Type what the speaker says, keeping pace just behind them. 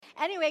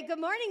Anyway, good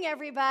morning,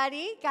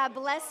 everybody. God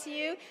bless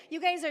you. You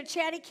guys are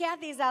chatty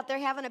Cathy's out there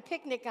having a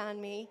picnic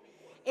on me.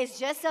 It's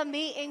just a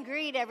meet and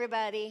greet,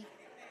 everybody.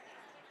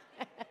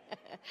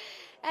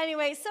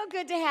 Anyway, so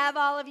good to have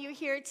all of you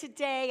here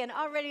today. And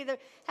already,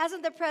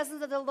 hasn't the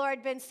presence of the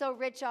Lord been so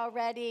rich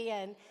already?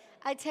 And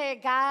I tell you,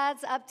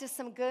 God's up to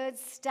some good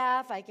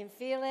stuff. I can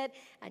feel it.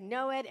 I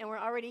know it. And we're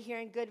already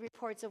hearing good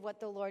reports of what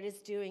the Lord is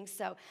doing.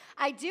 So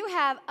I do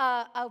have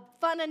a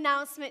fun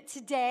announcement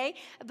today.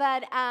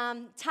 But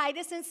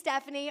Titus and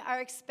Stephanie are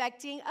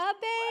expecting a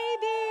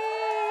baby.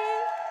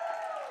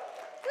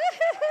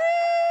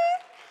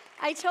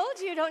 I told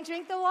you, don't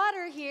drink the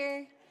water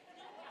here.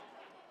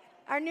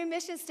 Our new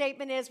mission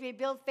statement is we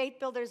build faith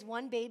builders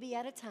one baby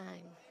at a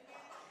time.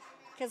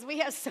 Because we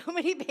have so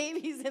many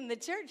babies in the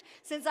church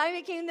since I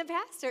became the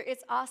pastor.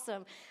 It's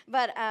awesome.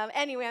 But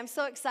anyway, I'm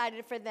so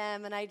excited for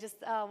them. And I just,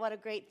 what a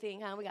great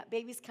thing, huh? We got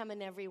babies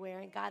coming everywhere.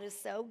 And God is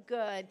so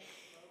good.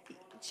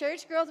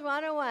 Church Growth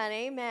 101,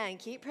 amen.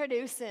 Keep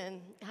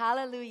producing.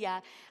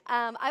 Hallelujah.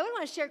 I would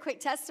want to share a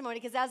quick testimony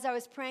because as I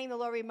was praying, the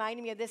Lord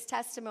reminded me of this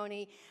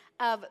testimony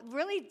of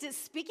really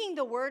just speaking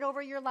the word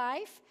over your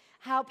life,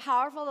 how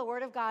powerful the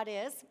word of God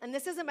is. And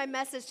this isn't my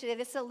message today.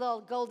 This is a little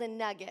golden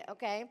nugget,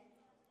 okay?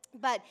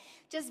 But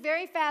just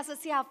very fast,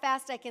 let's see how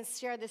fast I can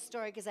share this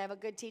story because I have a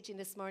good teaching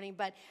this morning.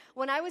 But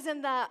when I was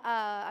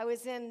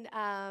in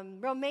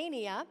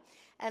Romania,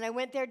 and I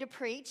went there to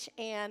preach,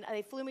 and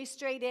they flew me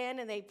straight in,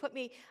 and they put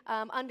me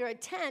under a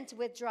tent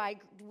with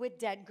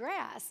dead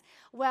grass.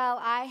 Well,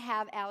 I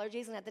have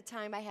allergies, and at the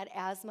time I had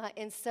asthma,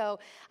 and so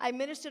I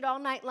ministered all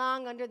night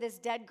long under this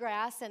dead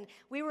grass, and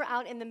we were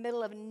out in the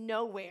middle of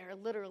nowhere,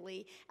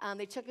 literally.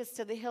 They took us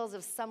to the hills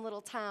of some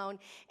little town,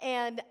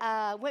 and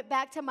went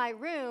back to my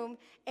room,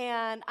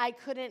 and I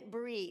couldn't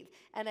breathe.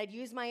 And I'd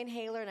used my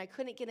inhaler, and I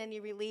couldn't get any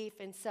relief,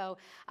 and so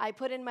I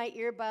put in my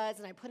earbuds,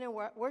 and I put in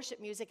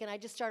worship music, and I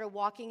just started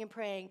walking and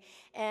praying.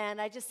 And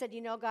I just said,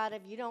 you know, God,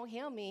 if you don't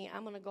heal me,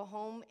 I'm going to go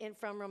home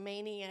from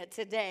Romania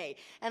today.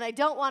 And I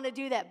don't want to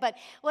do that. But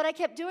what I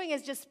kept doing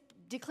is just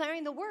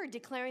declaring the word,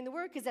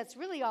 because that's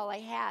really all I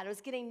had. I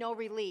was getting no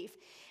relief.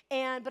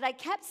 But I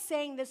kept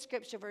saying this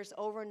scripture verse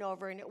over and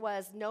over, and it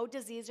was, no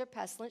disease or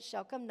pestilence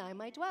shall come nigh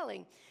my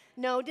dwelling.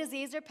 No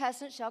disease or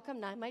pestilence shall come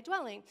nigh my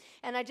dwelling.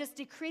 And I just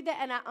decreed that,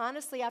 and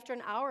honestly, after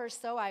an hour or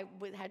so, I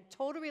had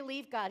total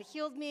relief. God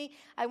healed me.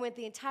 I went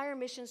the entire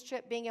missions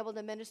trip being able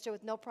to minister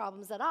with no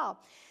problems at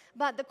all.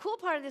 But the cool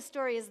part of this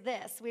story is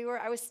this.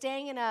 I was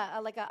staying in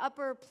a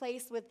upper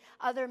place with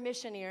other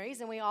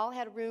missionaries, and we all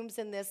had rooms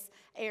in this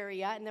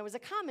area, and there was a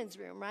commons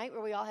room, right,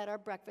 where we all had our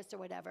breakfast or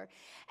whatever.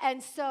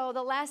 And so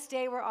the last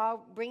day, we're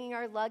all bringing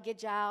our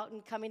luggage out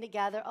and coming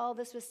together. Oh,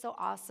 this was so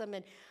awesome.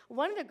 And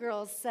one of the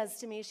girls says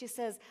to me, she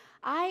says,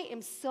 I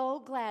am so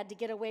glad to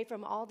get away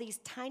from all these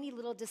tiny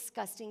little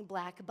disgusting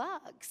black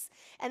bugs.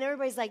 And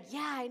everybody's like,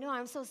 yeah, I know,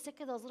 I'm so sick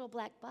of those little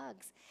black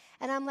bugs.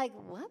 And I'm like,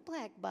 what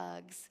black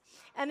bugs?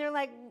 And they're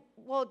like,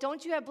 well,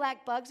 don't you have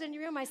black bugs in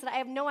your room? I said, I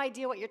have no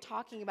idea what you're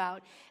talking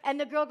about. And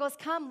the girl goes,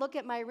 come look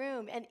at my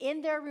room. And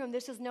in their room,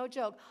 this is no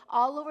joke,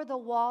 all over the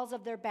walls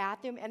of their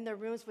bathroom and their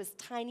rooms was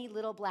tiny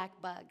little black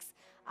bugs.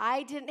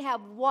 I didn't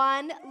have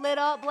one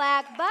little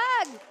black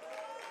bug.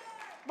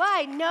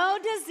 Why? No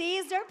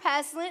disease or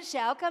pestilence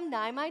shall come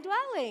nigh my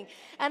dwelling.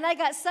 And I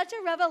got such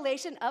a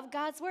revelation of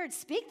God's word.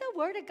 Speak the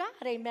word of God,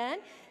 amen.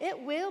 It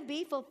will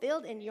be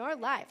fulfilled in your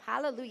life.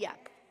 Hallelujah.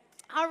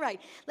 All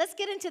right, let's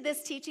get into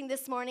this teaching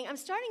this morning. I'm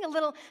starting a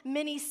little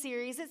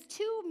mini-series. It's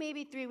 2,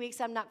 maybe 3 weeks.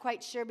 I'm not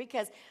quite sure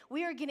because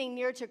we are getting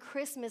near to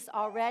Christmas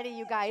already,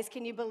 you guys.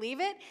 Can you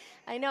believe it?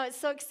 I know, it's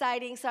so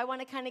exciting, so I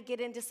want to kind of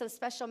get into some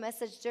special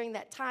message during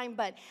that time.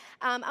 But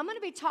I'm going to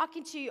be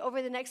talking to you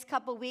over the next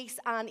couple weeks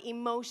on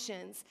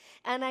emotions.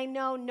 And I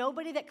know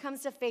nobody that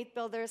comes to Faith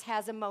Builders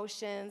has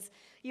emotions.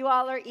 You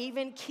all are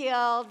even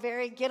killed,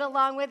 get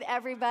along with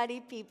everybody,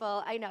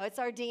 people. I know, it's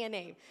our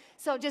DNA.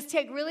 So just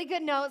take really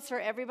good notes for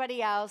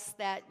everybody else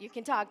that you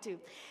can talk to.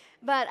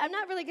 But I'm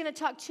not really going to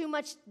talk too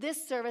much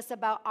this service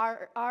about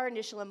our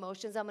initial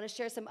emotions. I'm going to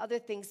share some other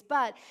things.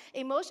 But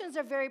emotions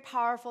are very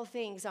powerful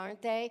things,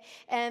 aren't they?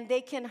 And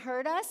they can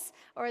hurt us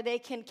or they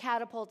can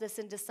catapult us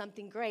into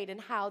something great and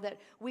how that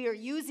we are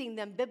using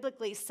them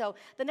biblically. So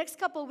the next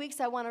couple of weeks,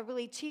 I want to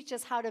really teach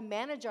us how to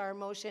manage our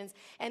emotions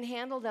and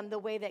handle them the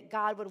way that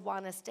God would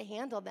want us to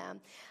handle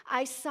them.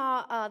 I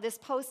saw this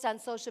post on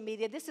social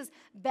media. This is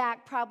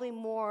back probably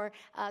more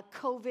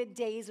COVID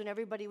days when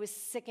everybody was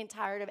sick and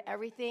tired of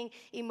everything.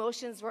 Emotions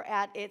were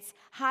at its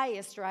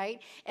highest, right?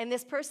 And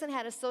this person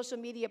had a social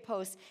media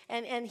post,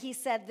 and he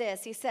said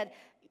this. He said,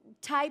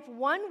 type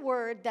one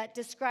word that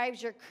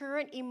describes your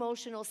current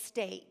emotional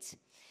state.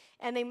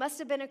 And they must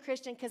have been a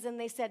Christian because then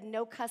they said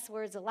no cuss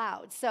words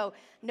allowed. So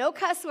no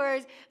cuss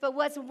words, but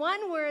what's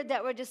one word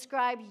that would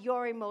describe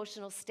your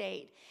emotional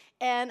state?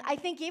 And I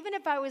think even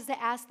if I was to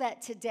ask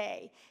that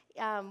today,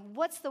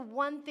 what's the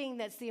one thing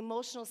that's the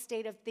emotional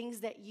state of things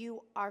that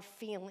you are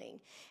feeling?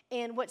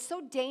 And what's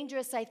so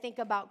dangerous, I think,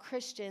 about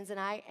Christians, and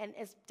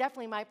it's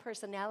definitely my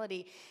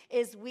personality,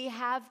 is we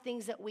have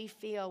things that we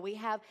feel. We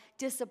have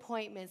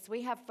disappointments.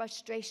 We have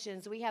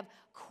frustrations. We have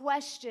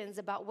questions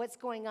about what's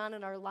going on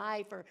in our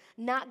life or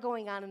not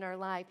going on in our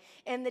life.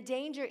 And the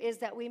danger is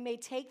that we may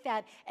take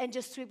that and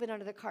just sweep it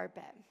under the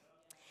carpet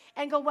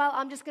and go, well,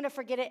 I'm just going to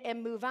forget it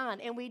and move on.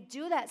 And we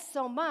do that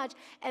so much,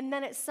 and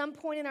then at some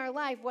point in our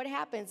life, what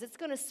happens? It's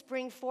going to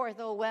spring forth,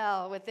 oh,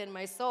 well, within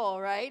my soul,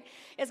 right?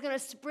 It's going to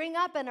spring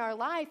up in our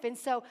life. And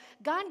so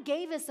God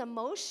gave us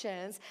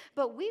emotions,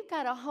 but we've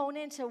got to hone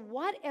into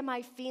what am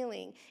I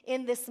feeling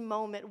in this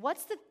moment?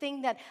 What's the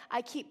thing that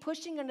I keep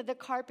pushing under the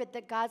carpet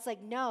that God's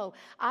like, no,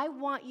 I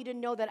want you to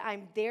know that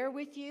I'm there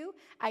with you.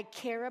 I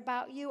care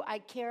about you. I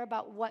care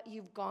about what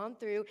you've gone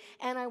through,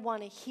 and I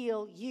want to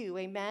heal you.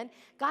 Amen?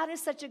 God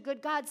is such a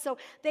good God. So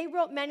they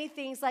wrote many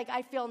things like,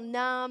 I feel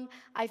numb,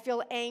 I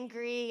feel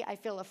angry, I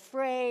feel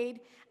afraid,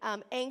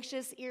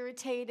 anxious,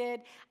 irritated.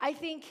 I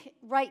think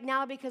right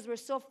now, because we're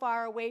so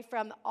far away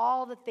from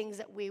all the things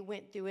that we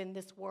went through in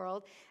this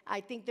world, I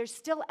think there's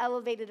still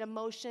elevated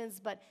emotions,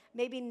 but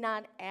maybe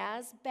not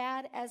as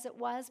bad as it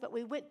was. But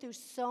we went through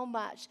so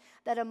much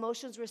that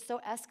emotions were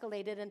so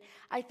escalated. And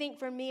I think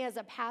for me as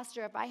a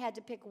pastor, if I had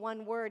to pick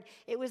one word,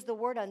 it was the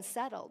word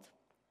unsettled.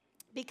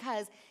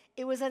 Because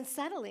it was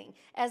unsettling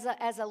as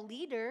a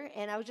leader,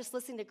 and I was just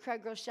listening to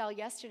Craig Groeschel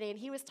yesterday, and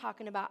he was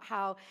talking about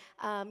how,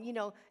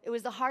 it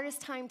was the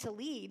hardest time to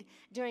lead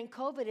during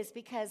COVID is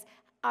because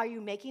are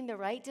you making the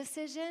right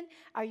decision?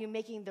 Are you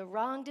making the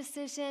wrong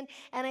decision?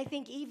 And I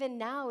think even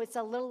now it's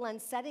a little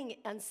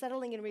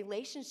unsettling in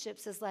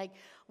relationships is like,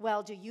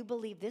 well, do you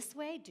believe this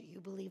way? Do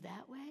you believe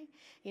that way?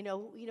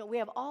 We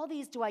have all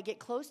these, do I get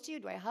close to you?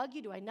 Do I hug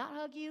you? Do I not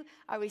hug you?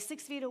 Are we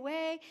 6 feet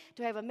away?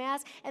 Do I have a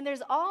mask? And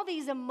there's all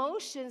these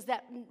emotions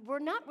that we're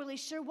not really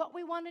sure what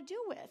we want to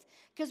do with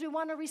because we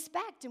want to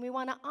respect and we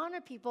want to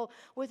honor people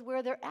with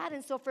where they're at.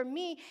 And so for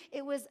me,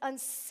 it was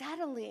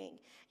unsettling,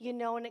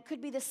 and it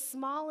could be the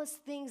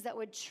smallest things that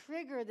would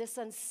trigger this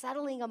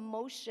unsettling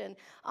emotion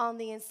on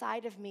the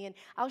inside of me. And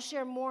I'll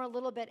share more a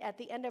little bit at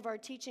the end of our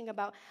teaching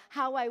about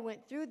how I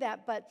went through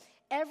that. But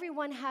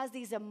everyone has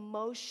these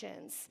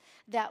emotions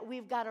that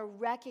we've got to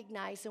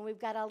recognize, and we've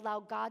got to allow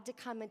God to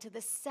come into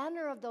the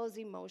center of those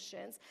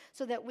emotions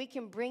so that we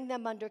can bring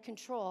them under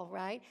control,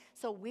 right?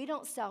 So we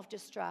don't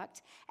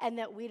self-destruct and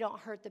that we don't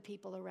hurt the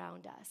people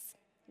around us.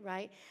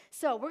 Right?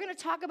 So we're going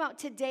to talk about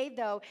today,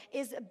 though,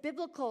 is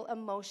biblical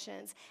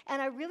emotions.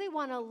 And I really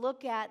want to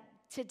look at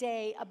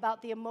today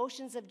about the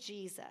emotions of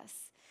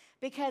Jesus.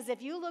 Because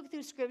if you look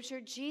through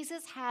Scripture,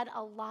 Jesus had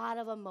a lot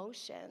of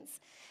emotions,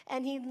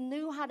 and he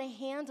knew how to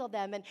handle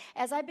them. And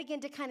as I began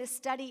to kind of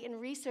study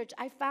and research,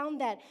 I found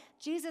that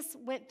Jesus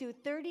went through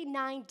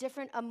 39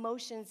 different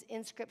emotions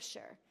in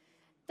Scripture.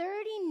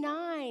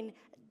 39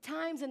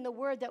 times in the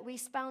Word that we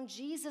found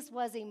Jesus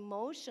was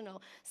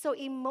emotional. So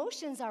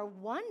emotions are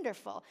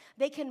wonderful.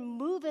 They can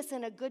move us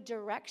in a good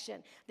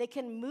direction. They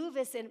can move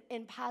us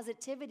in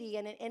positivity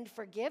and in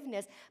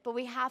forgiveness, but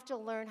we have to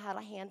learn how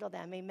to handle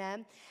them.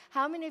 Amen?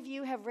 How many of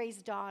you have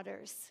raised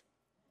daughters?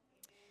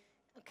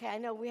 Okay, I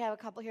know we have a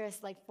couple here,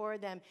 it's like 4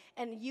 of them.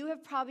 And you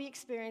have probably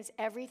experienced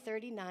every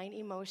 39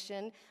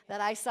 emotion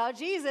that I saw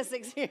Jesus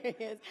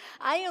experience.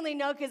 I only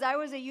know because I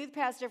was a youth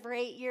pastor for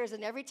 8 years,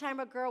 and every time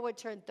a girl would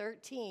turn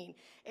 13,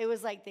 it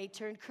was like they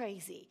turned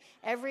crazy.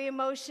 Every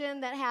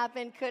emotion that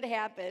happened could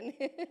happen.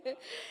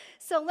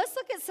 So let's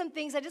look at some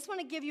things. I just want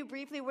to give you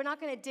briefly, we're not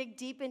going to dig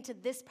deep into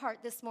this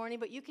part this morning,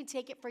 but you can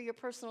take it for your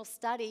personal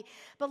study.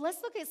 But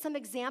let's look at some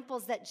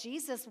examples that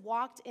Jesus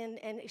walked in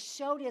and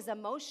showed his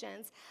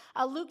emotions.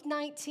 Luke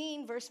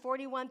 19, verse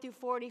 41 through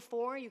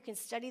 44, you can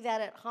study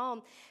that at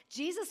home.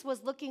 Jesus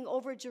was looking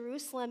over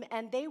Jerusalem,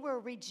 and they were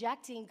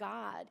rejecting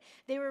God.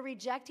 They were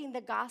rejecting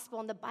the gospel,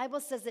 and the Bible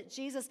says that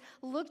Jesus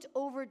looked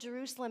over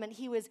Jerusalem, and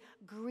he was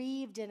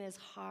grieved in his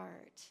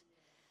heart.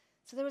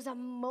 So there was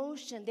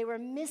emotion. They were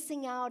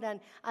missing out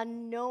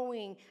on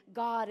knowing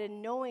God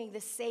and knowing the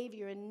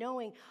Savior and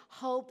knowing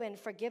hope and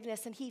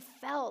forgiveness, and he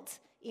felt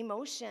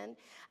emotion.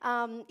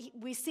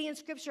 We see in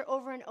Scripture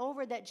over and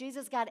over that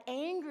Jesus got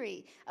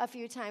angry a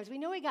few times. We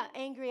know he got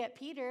angry at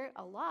Peter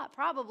a lot,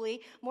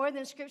 probably more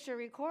than Scripture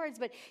records,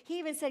 but he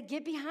even said,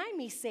 "Get behind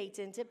me,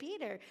 Satan," to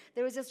Peter.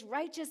 There was this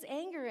righteous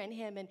anger in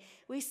him, and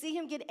we see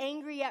him get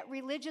angry at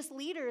religious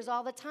leaders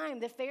all the time,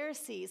 the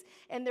Pharisees,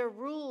 and their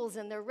rules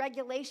and their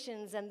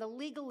regulations and the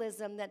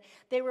legalism, that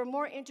they were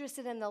more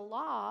interested in the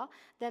law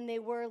than they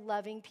were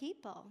loving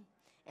people.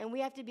 And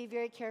we have to be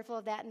very careful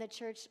of that in the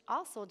church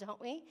also,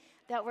 don't we?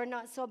 That we're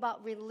not so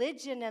about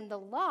religion and the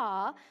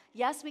law.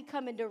 Yes, we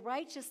come into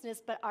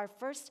righteousness, but our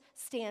first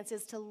stance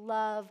is to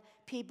love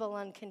people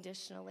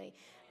unconditionally.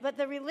 But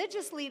the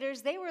religious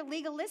leaders, they were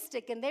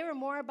legalistic, and they were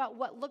more about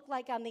what looked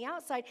like on the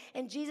outside,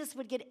 and Jesus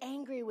would get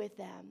angry with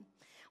them.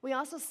 We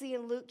also see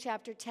in Luke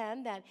chapter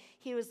 10 that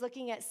he was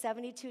looking at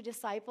 72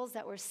 disciples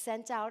that were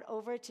sent out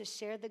over to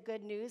share the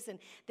good news, and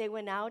they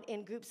went out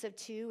in groups of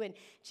 2, and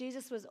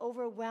Jesus was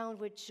overwhelmed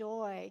with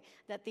joy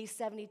that these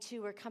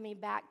 72 were coming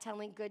back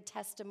telling good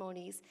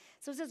testimonies.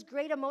 So it's this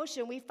great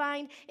emotion. We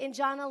find in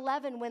John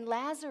 11 when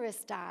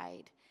Lazarus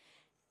died,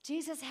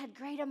 Jesus had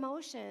great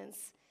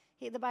emotions.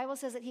 The Bible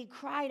says that he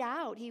cried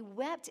out. He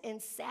wept in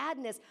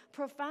sadness,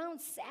 profound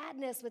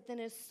sadness within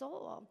his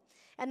soul.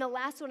 And the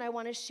last one I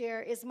want to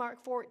share is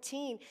Mark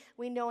 14.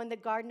 We know in the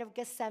Garden of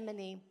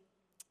Gethsemane,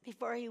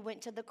 before he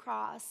went to the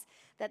cross,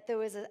 that there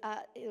was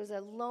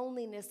a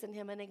loneliness in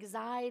him, an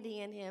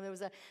anxiety in him. It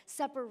was a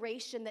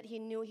separation that he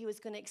knew he was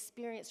going to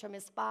experience from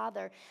his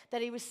Father,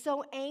 that he was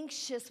so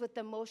anxious with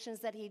the emotions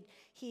that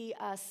he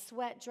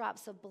sweat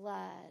drops of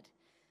blood.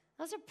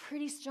 Those are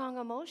pretty strong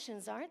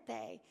emotions, aren't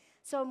they?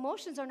 So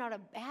emotions are not a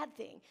bad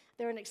thing.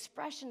 They're an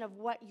expression of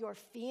what you're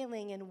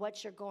feeling and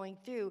what you're going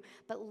through,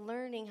 but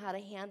learning how to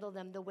handle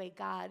them the way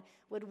God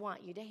would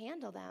want you to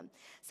handle them.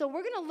 So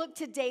we're going to look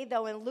today,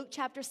 though, in Luke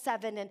chapter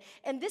 7,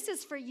 and this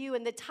is for you,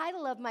 and the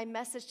title of my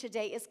message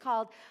today is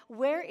called,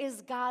 Where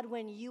is God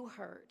When You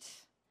Hurt?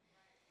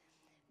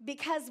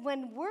 Because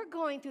when we're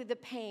going through the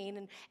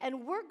pain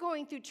and we're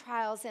going through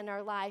trials in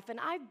our life, and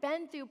I've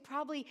been through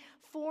probably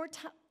 4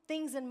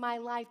 things in my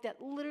life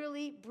that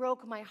literally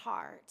broke my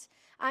heart.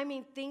 I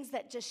mean, things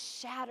that just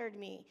shattered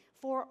me,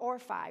 4 or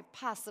 5,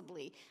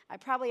 possibly. I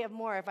probably have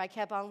more if I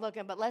kept on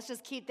looking, but let's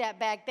just keep that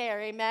back there,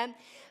 amen?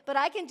 But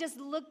I can just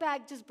look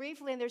back just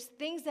briefly, and there's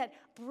things that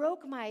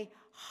broke my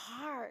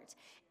heart.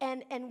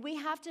 And we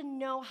have to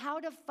know how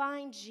to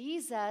find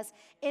Jesus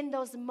in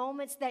those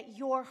moments that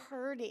you're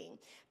hurting,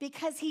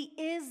 because he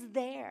is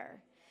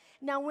there.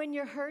 Now, when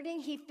you're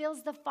hurting, he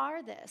feels the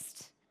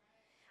farthest.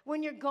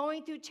 When you're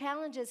going through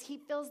challenges, he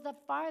feels the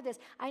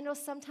farthest. I know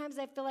sometimes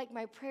I feel like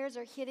my prayers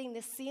are hitting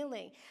the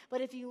ceiling.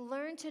 But if you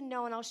learn to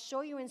know, and I'll show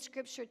you in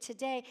Scripture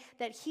today,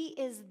 that he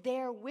is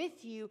there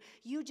with you,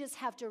 you just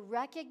have to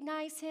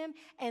recognize him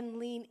and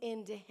lean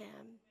into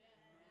him.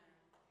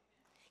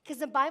 Because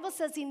the Bible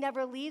says he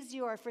never leaves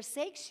you or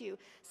forsakes you.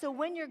 So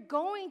when you're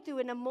going through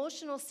an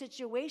emotional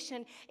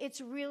situation,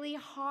 it's really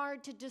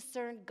hard to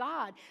discern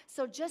God.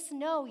 So just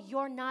know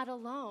you're not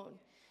alone.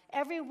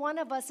 Every one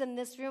of us in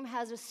this room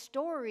has a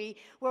story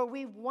where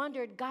we've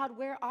wondered, God,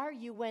 where are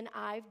you when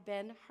I've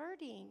been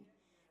hurting,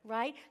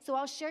 right? So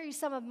I'll share you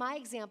some of my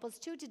examples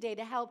too today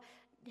to help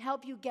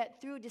you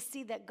get through, to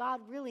see that God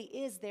really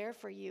is there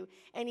for you,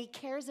 and he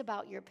cares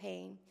about your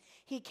pain.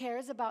 He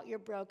cares about your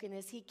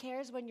brokenness. He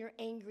cares when you're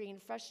angry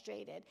and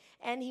frustrated,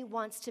 and he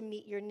wants to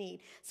meet your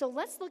need. So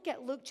let's look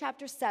at Luke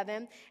chapter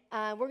 7.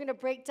 We're going to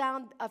break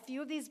down a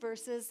few of these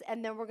verses,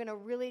 and then we're going to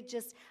really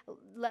just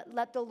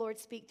let the Lord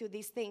speak through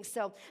these things.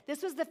 So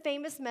this was the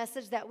famous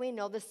message that we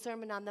know, the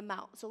Sermon on the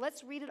Mount. So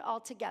let's read it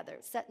all together.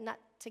 Not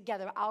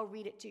together. I'll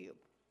read it to you.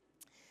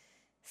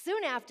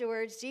 Soon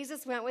afterwards,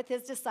 Jesus went with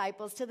his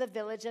disciples to the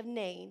village of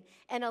Nain,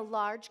 and a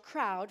large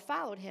crowd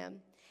followed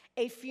him.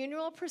 A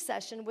funeral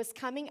procession was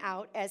coming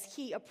out as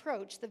he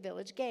approached the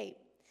village gate.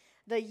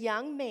 The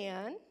young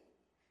man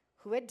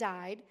who had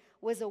died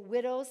was a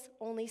widow's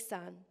only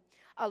son.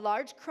 A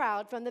large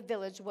crowd from the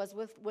village was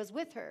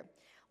with her.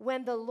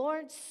 When the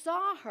Lord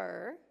saw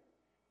her,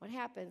 what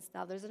happens?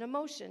 Now there's an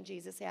emotion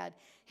Jesus had.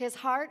 His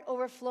heart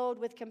overflowed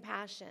with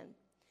compassion.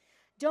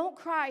 "Don't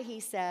cry," he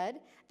said.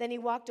 Then he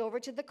walked over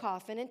to the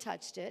coffin and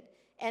touched it,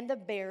 and the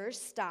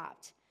bearers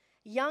stopped.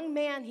 "Young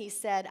man," he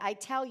said, "I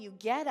tell you,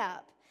 get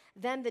up."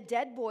 Then the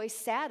dead boy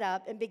sat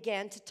up and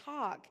began to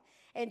talk,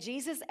 and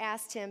Jesus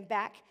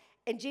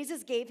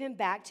gave him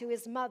back to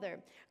his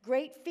mother.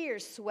 Great fear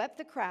swept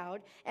the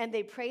crowd, and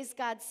they praised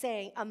God,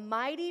 saying, "A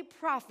mighty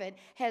prophet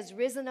has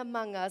risen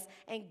among us,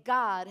 and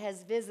God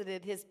has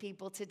visited his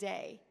people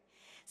today."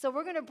 So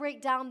we're going to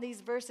break down these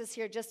verses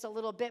here just a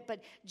little bit,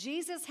 but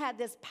Jesus had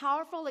this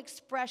powerful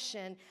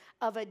expression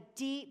of a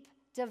deep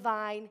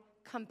divine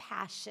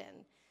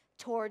compassion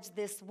towards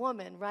this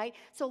woman, right?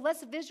 So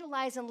let's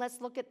visualize and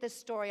let's look at this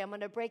story. I'm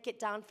going to break it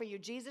down for you.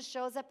 Jesus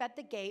shows up at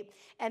the gate,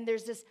 and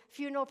there's this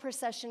funeral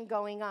procession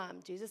going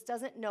on. Jesus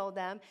doesn't know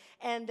them,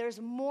 and there's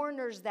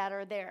mourners that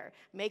are there,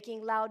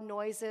 making loud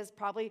noises,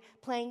 probably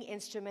playing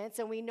instruments,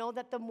 and we know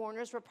that the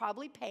mourners were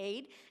probably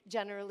paid,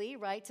 generally,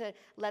 right, to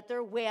let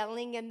their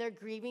wailing and their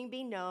grieving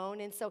be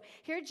known. And so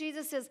here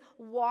Jesus is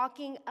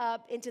walking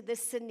up into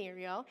this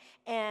scenario,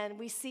 and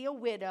we see a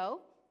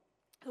widow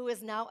who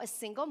is now a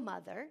single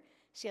mother.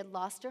 She had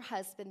lost her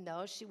husband,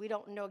 though. We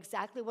don't know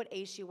exactly what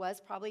age she was,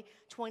 probably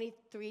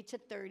 23 to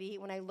 30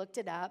 when I looked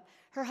it up.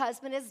 Her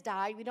husband has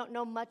died. We don't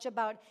know much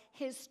about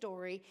his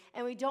story,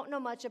 and we don't know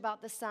much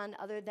about the son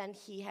other than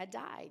he had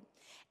died.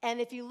 And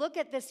if you look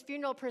at this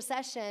funeral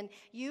procession,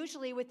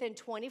 usually within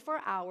 24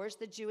 hours,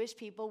 the Jewish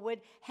people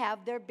would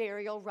have their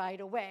burial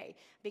right away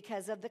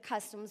because of the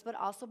customs, but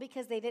also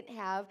because they didn't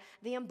have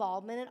the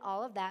embalmment and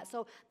all of that.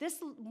 So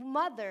this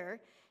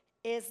mother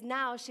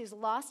she's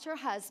lost her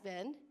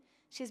husband.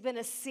 She's been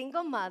a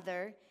single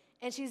mother,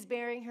 and she's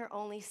bearing her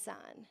only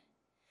son.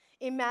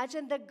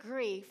 Imagine the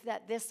grief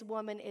that this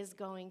woman is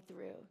going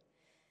through.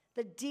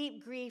 the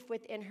deep grief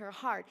within her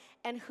heart.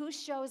 And who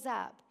shows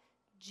up?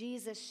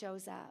 Jesus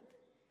shows up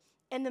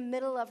in the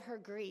middle of her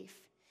grief,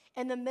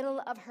 in the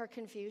middle of her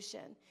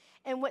confusion.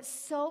 And what's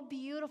so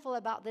beautiful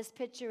about this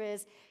picture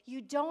is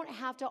you don't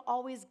have to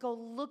always go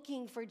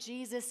looking for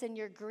Jesus in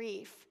your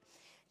grief.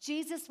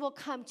 Jesus will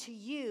come to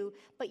you,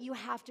 but you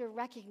have to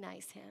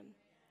recognize him.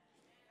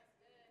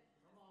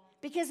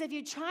 Because if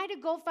you try to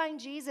go find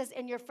Jesus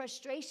in your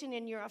frustration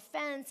and your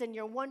offense and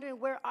you're wondering,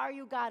 where are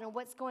you, God, and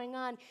what's going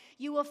on,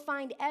 you will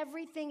find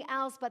everything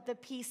else but the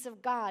peace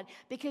of God.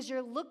 Because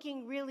you're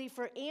looking really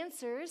for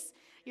answers.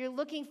 You're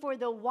looking for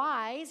the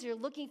whys. You're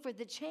looking for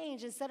the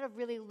change instead of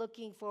really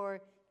looking for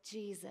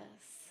Jesus.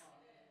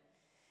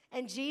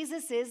 And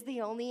Jesus is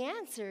the only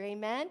answer,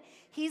 amen?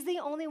 He's the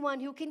only one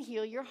who can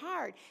heal your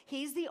heart.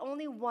 He's the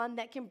only one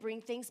that can bring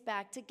things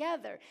back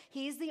together.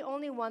 He's the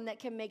only one that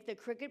can make the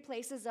crooked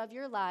places of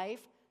your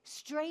life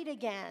straight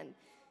again.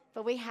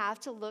 But we have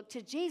to look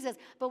to Jesus.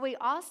 But we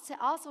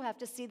also have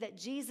to see that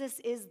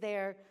Jesus is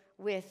there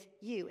with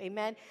you,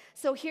 amen?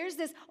 So here's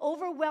this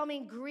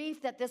overwhelming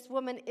grief that this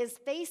woman is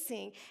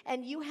facing,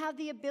 and you have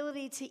the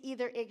ability to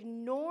either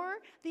ignore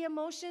the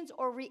emotions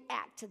or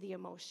react to the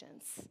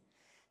emotions.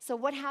 So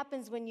what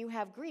happens when you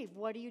have grief?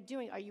 What are you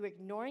doing? Are you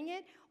ignoring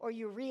it or are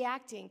you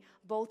reacting?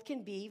 Both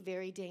can be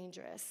very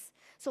dangerous.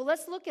 So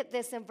let's look at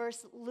this in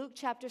Luke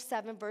chapter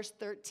 7, verse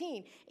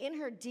 13. In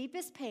her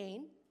deepest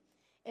pain,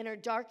 in her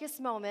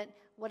darkest moment,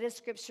 what does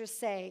Scripture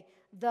say?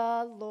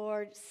 The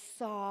Lord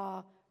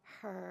saw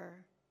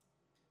her.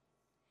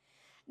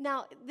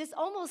 Now, this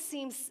almost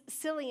seems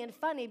silly and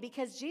funny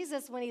because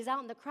Jesus, when he's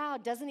out in the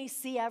crowd, doesn't he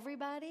see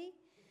everybody?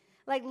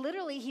 Like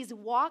literally, he's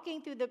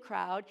walking through the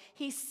crowd.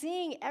 He's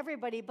seeing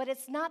everybody, but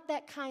it's not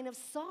that kind of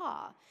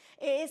saw.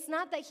 It's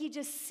not that he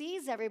just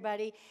sees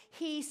everybody.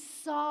 He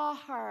saw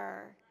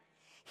her.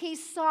 He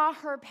saw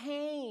her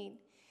pain.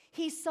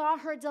 He saw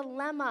her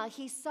dilemma.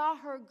 He saw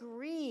her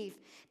grief.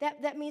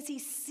 That means he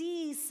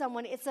sees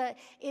someone. It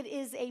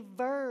is a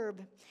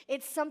verb.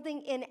 It's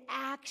something in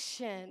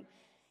action.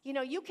 You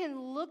know, you can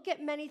look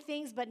at many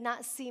things but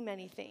not see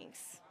many things.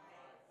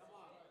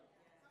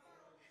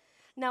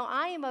 Now,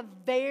 I am a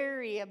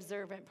very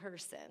observant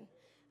person.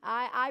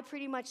 I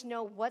pretty much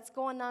know what's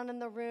going on in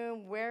the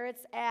room, where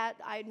it's at.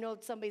 I know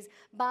somebody's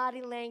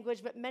body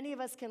language, but many of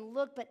us can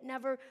look but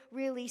never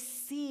really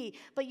see.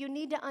 But you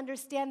need to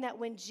understand that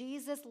when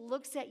Jesus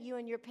looks at you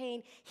in your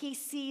pain, he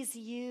sees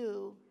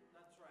you.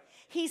 That's right.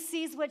 He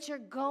sees what you're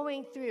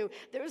going through.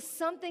 There's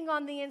something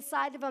on the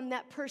inside of him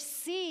that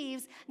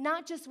perceives,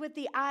 not just with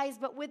the eyes,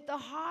 but with the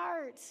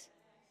heart.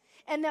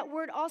 And that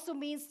word also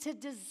means to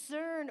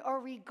discern or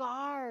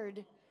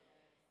regard.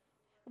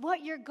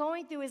 What you're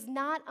going through is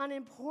not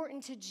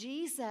unimportant to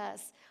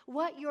Jesus.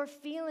 What you're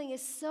feeling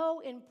is so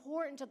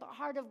important to the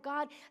heart of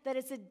God that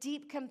it's a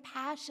deep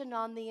compassion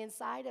on the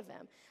inside of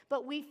him.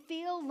 But we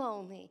feel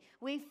lonely.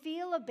 We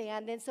feel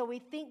abandoned, so we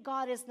think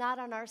God is not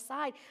on our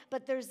side.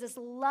 But there's this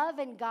love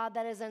in God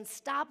that is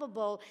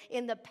unstoppable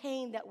in the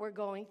pain that we're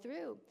going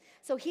through.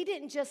 So he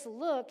didn't just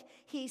look,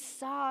 he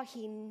saw,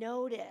 he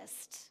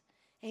noticed.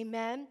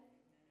 Amen?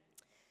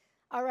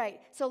 All right,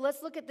 so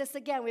let's look at this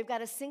again. We've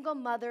got a single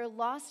mother,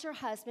 lost her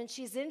husband.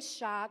 She's in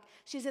shock.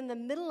 She's in the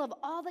middle of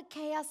all the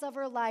chaos of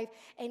her life,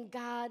 and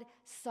God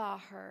saw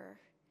her.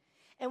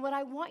 And what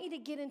I want you to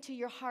get into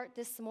your heart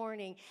this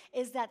morning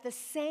is that the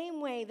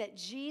same way that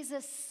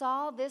Jesus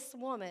saw this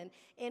woman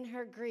in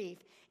her grief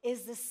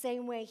is the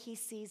same way he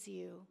sees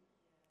you.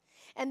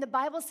 And the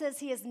Bible says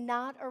he is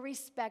not a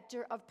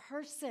respecter of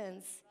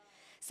persons.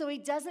 So he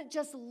doesn't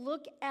just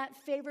look at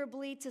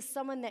favorably to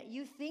someone that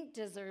you think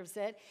deserves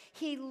it.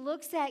 He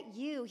looks at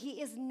you.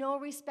 He is no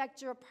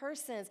respecter of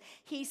persons.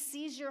 He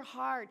sees your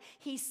heart.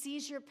 He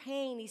sees your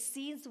pain. He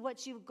sees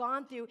what you've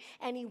gone through,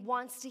 and he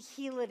wants to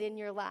heal it in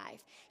your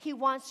life. He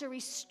wants to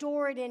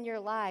restore it in your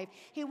life.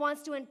 He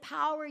wants to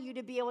empower you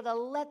to be able to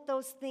let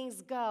those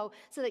things go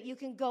so that you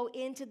can go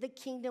into the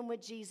kingdom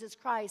with Jesus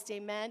Christ.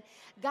 Amen.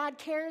 God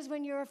cares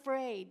when you're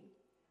afraid.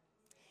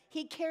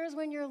 He cares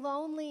when you're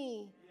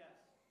lonely.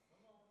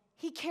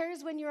 He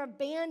cares when you're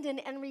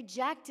abandoned and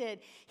rejected.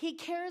 He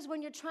cares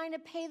when you're trying to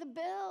pay the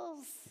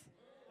bills.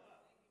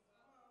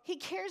 He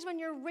cares when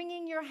you're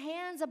wringing your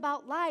hands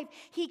about life.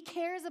 He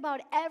cares about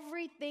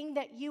everything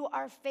that you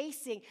are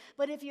facing.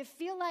 But if you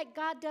feel like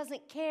God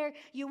doesn't care,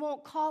 you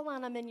won't call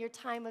on him in your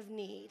time of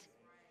need.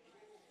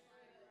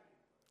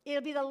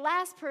 It'll be the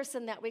last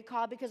person that we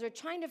call because we're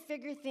trying to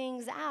figure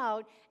things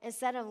out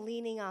instead of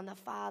leaning on the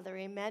Father,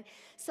 amen?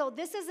 So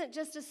this isn't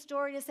just a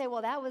story to say,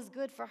 well, that was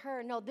good for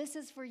her. No, this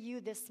is for you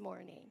this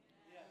morning.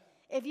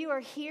 Yeah. If you are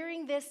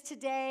hearing this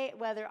today,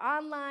 whether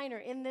online or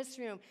in this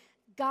room,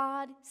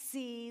 God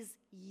sees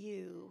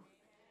you,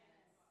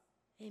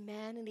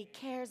 amen? And he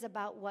cares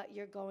about what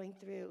you're going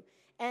through,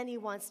 and he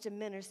wants to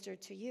minister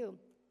to you.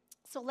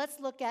 So let's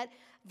look at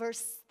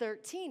verse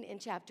 13 in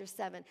chapter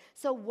 7.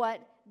 So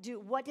what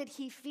did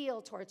he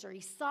feel towards her?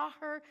 He saw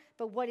her,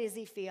 but what does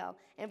he feel?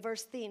 In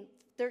verse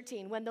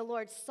 13, when the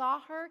Lord saw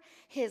her,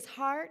 his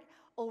heart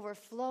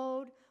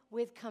overflowed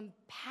with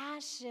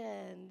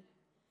compassion.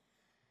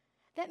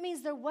 That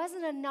means there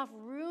wasn't enough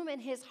room in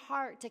his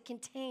heart to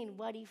contain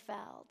what he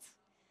felt.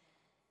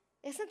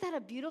 Isn't that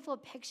a beautiful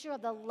picture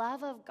of the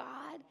love of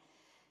God?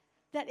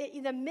 That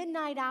in the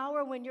midnight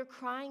hour when you're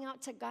crying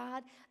out to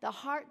God, the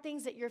hard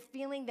things that you're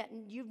feeling that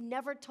you've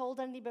never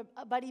told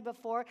anybody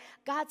before,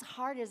 God's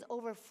heart is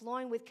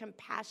overflowing with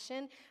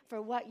compassion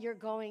for what you're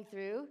going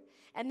through.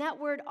 And that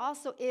word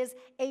also is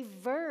a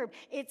verb.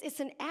 It's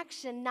an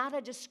action, not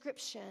a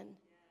description.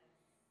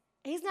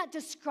 He's not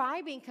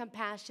describing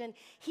compassion.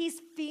 He's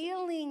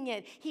feeling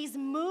it. He's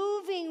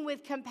moving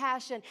with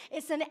compassion.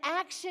 It's an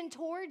action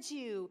towards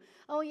you.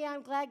 Oh, yeah,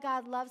 I'm glad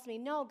God loves me.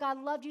 No,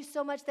 God loved you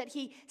so much that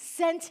he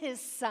sent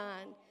his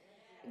son.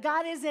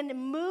 God is in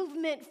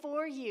movement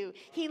for you.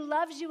 He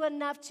loves you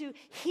enough to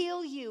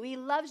heal you. He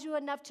loves you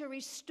enough to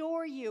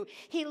restore you.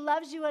 He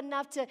loves you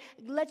enough to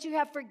let you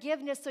have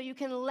forgiveness so you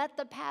can let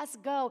the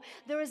past go.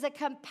 There is a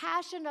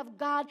compassion of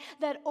God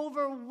that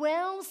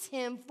overwhelms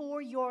him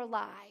for your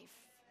life.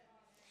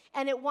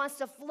 And it wants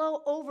to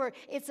flow over.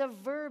 It's a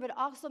verb. It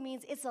also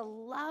means it's a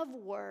love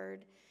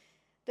word.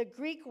 The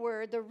Greek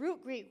word, the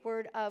root Greek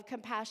word of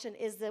compassion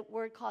is the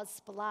word called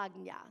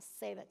splagnia.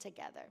 Say that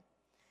together.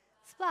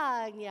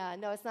 Splagnia.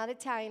 No, it's not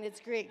Italian, it's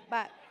Greek.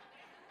 But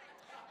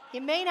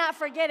you may not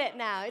forget it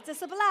now. It's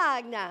a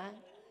splagnia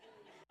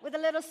with a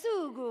little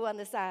sugu on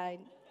the side.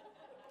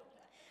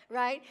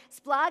 Right?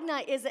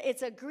 Splagna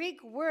it's a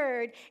Greek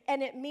word,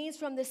 and it means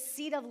from the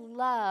seat of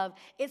love.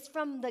 It's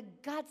from the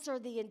guts or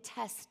the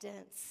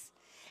intestines.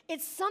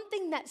 It's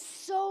something that's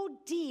so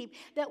deep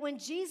that when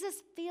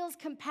Jesus feels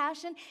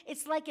compassion,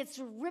 it's like it's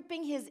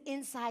ripping his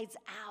insides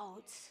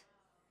out.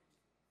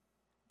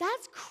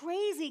 That's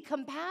crazy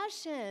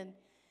compassion.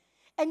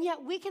 And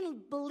yet we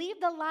can believe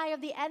the lie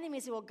of the enemy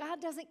and say, well,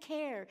 God doesn't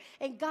care,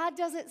 and God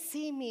doesn't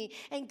see me,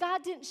 and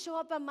God didn't show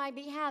up on my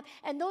behalf.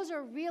 And those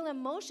are real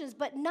emotions,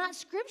 but not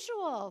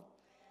scriptural.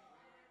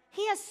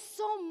 He has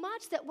so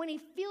much that when he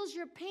feels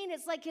your pain,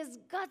 it's like his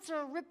guts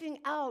are ripping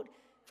out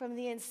from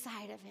the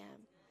inside of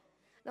him.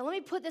 Now, let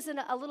me put this in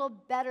a little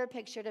better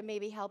picture to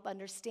maybe help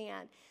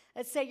understand.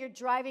 Let's say you're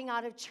driving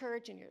out of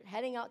church and you're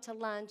heading out to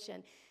lunch,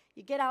 and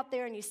you get out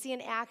there and you see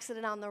an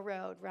accident on the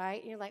road, right?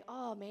 And you're like,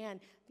 oh, man,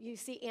 you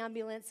see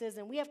ambulances,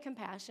 and we have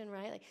compassion,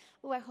 right? Like,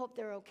 oh, I hope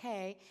they're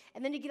okay.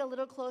 And then you get a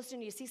little closer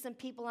and you see some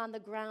people on the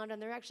ground, and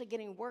they're actually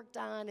getting worked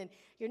on, and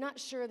you're not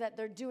sure that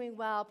they're doing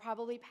well,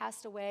 probably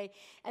passed away.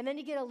 And then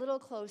you get a little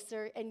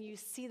closer and you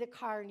see the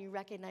car and you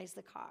recognize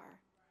the car.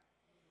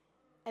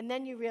 And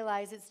then you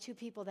realize it's two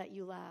people that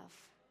you love.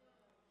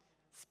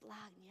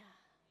 Splagnia.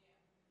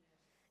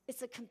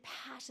 It's a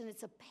compassion,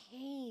 it's a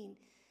pain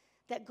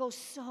that goes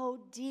so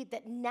deep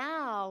that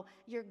now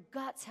your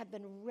guts have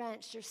been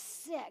wrenched. You're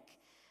sick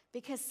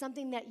because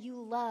something that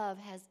you love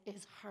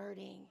is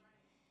hurting.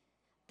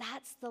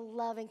 That's the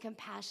love and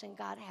compassion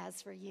God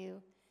has for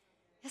you.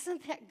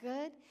 Isn't that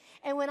good?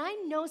 And when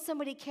I know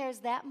somebody cares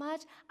that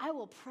much, I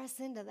will press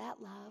into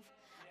that love.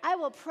 I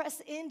will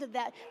press into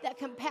that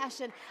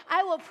compassion.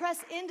 I will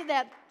press into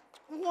that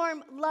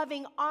warm,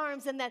 loving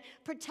arms and that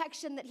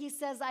protection that he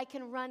says I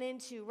can run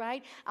into,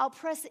 right? I'll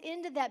press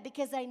into that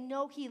because I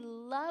know he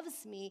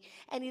loves me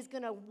and he's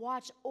going to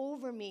watch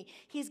over me.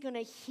 He's going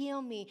to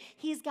heal me.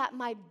 He's got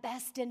my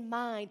best in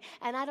mind.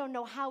 And I don't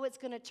know how it's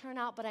going to turn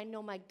out, but I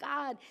know my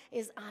God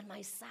is on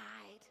my side.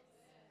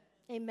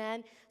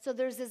 Amen. So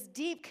there's this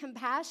deep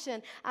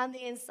compassion on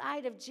the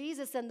inside of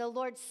Jesus, and the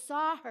Lord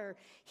saw her.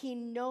 He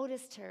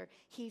noticed her.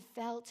 He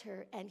felt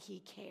her, and he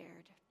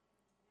cared.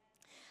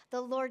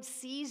 The Lord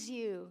sees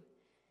you.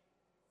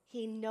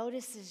 He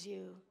notices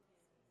you.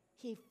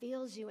 He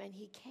feels you, and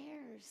he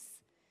cares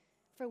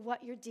for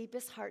what your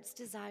deepest heart's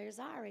desires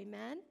are.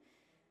 Amen?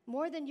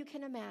 More than you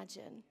can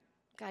imagine,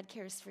 God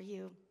cares for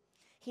you.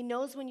 He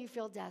knows when you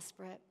feel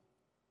desperate.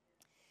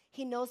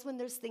 He knows when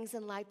there's things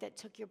in life that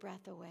took your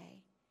breath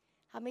away.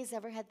 How many's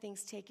ever had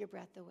things take your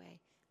breath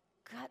away?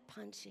 Gut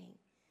punching.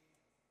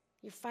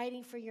 You're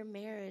fighting for your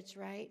marriage,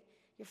 right?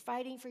 You're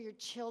fighting for your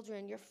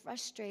children. You're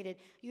frustrated.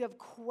 You have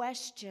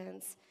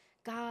questions.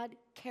 God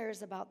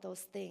cares about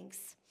those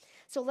things.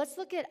 So let's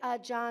look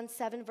at John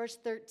 7, verse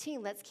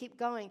 13. Let's keep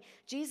going.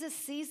 Jesus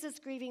sees this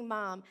grieving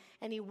mom,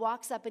 and he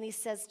walks up and he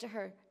says to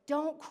her,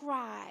 "Don't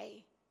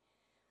cry."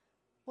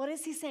 What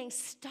is he saying?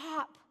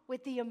 Stop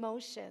with the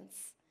emotions.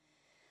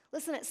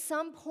 Listen, at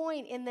some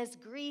point in this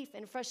grief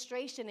and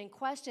frustration and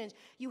questions,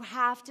 you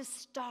have to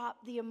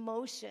stop the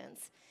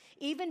emotions.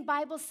 Even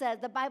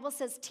the Bible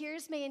says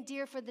tears may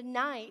endure for the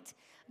night,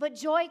 but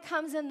joy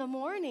comes in the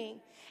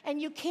morning. And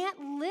you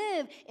can't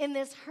live in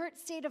this hurt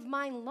state of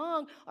mind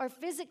long, or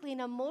physically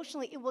and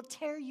emotionally. It will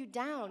tear you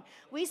down.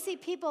 We see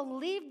people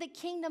leave the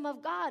kingdom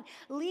of God,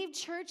 leave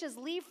churches,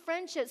 leave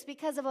friendships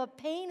because of a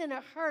pain and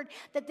a hurt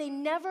that they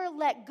never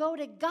let go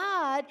to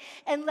God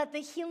and let the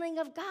healing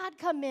of God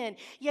come in.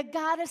 You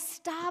got to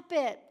stop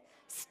it.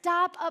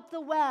 Stop up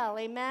the well.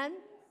 Amen?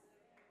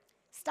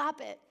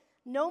 Stop it.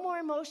 No more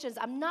emotions.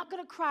 I'm not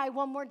going to cry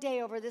one more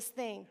day over this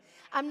thing.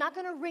 I'm not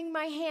going to wring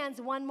my hands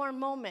one more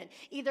moment.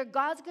 Either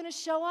God's going to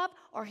show up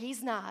or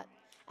he's not.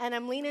 And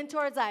I'm leaning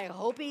towards, I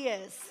hope he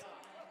is.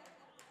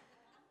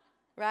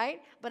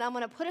 right? But I'm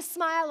going to put a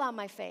smile on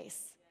my face.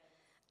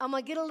 I'm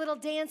going to get a little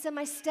dance in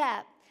my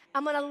step.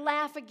 I'm going to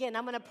laugh again.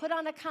 I'm going to put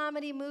on a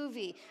comedy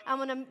movie. I'm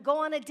going to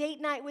go on a date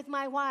night with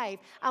my wife.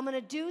 I'm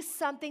going to do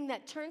something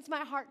that turns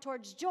my heart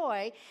towards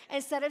joy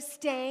instead of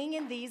staying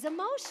in these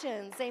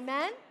emotions.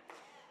 Amen?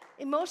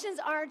 Emotions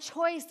are a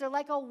choice. They're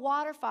like a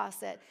water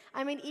faucet.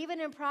 I mean,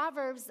 even in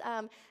Proverbs,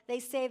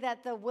 they say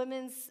that the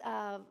woman's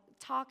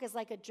talk is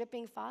like a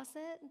dripping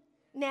faucet.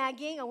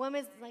 Nagging, a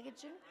woman's like a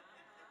drip.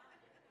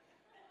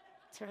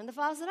 Turn the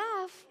faucet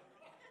off.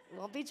 It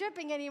won't be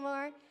dripping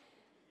anymore.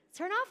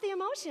 Turn off the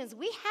emotions.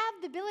 We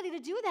have the ability to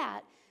do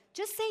that.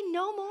 Just say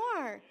no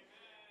more.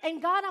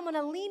 And God, I'm going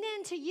to lean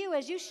into you.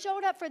 As you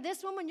showed up for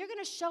this woman, you're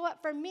going to show up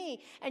for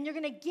me. And you're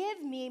going to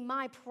give me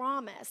my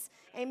promise.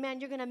 Amen.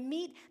 You're going to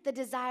meet the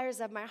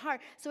desires of my heart.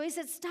 So he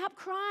said, stop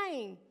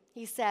crying,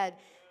 he said.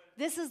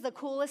 This is the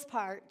coolest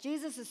part.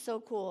 Jesus is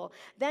so cool.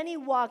 Then he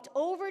walked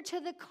over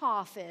to the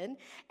coffin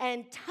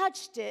and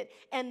touched it,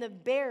 and the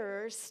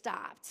bearers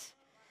stopped.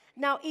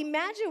 Now,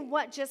 imagine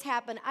what just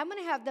happened. I'm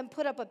going to have them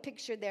put up a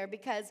picture there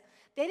because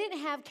they didn't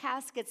have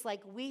caskets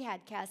like we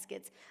had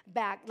caskets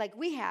back, like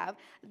we have.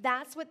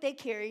 That's what they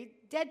carried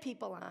dead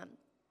people on.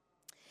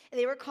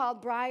 They were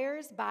called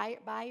biers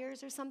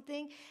or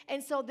something.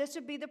 And so this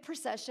would be the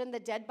procession. The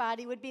dead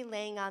body would be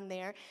laying on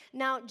there.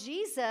 Now,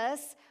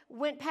 Jesus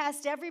went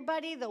past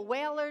everybody, the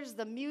wailers,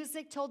 the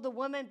music, told the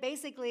woman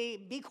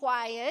basically, be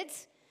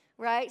quiet,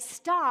 right?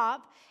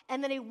 Stop.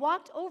 And then he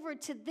walked over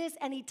to this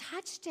and he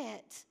touched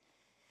it.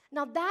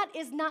 Now, that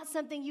is not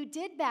something you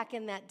did back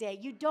in that day.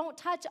 You don't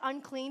touch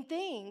unclean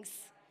things.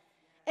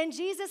 And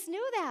Jesus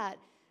knew that.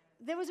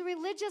 There was a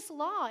religious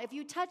law. If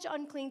you touch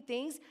unclean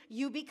things,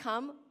 you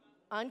become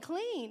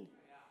unclean.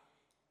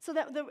 So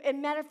that, as a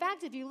matter of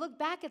fact, if you look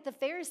back at the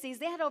Pharisees,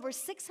 they had over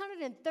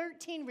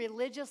 613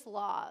 religious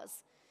laws.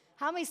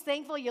 How many's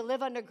thankful you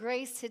live under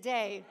grace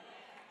today?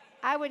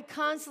 I would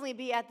constantly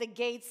be at the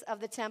gates of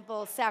the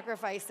temple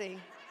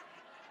sacrificing.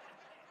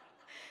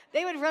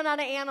 They would run out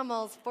of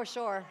animals for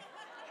sure.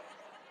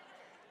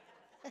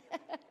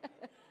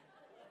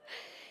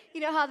 You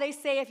know how they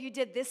say if you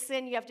did this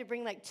sin, you have to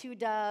bring like 2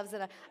 doves.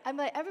 And I'm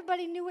like,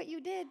 everybody knew what you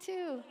did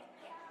too.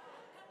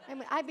 I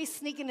mean, I'd be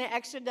sneaking an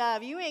extra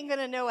dove. You ain't going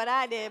to know what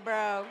I did,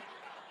 bro.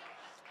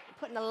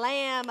 Putting a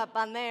lamb up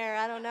on there.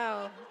 I don't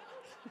know.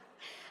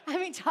 I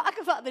mean, talk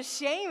about the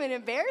shame and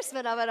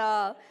embarrassment of it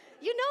all.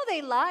 You know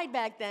they lied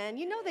back then.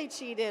 You know they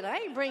cheated. I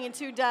ain't bringing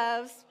 2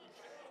 doves.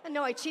 I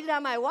know I cheated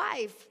on my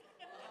wife.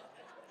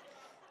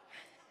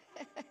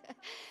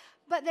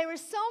 But there were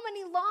so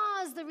many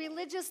laws, the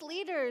religious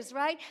leaders,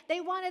 right? They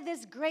wanted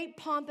this great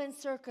pomp and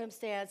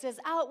circumstance, this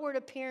outward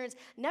appearance,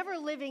 never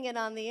living it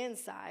on the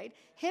inside.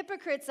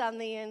 Hypocrites on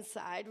the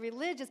inside,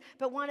 religious,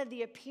 but wanted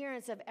the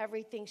appearance of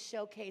everything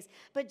showcased.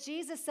 But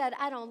Jesus said,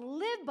 I don't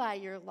live by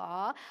your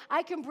law.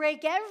 I can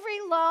break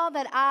every law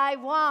that I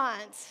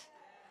want.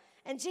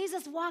 And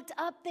Jesus walked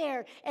up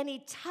there and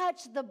he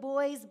touched the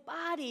boy's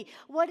body.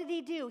 What did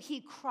he do?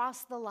 He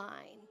crossed the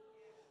line.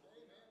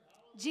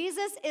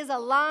 Jesus is a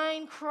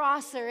line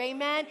crosser,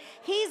 amen?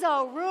 He's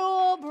a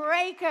rule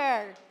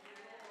breaker.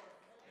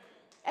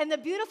 And the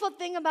beautiful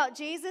thing about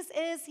Jesus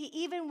is he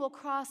even will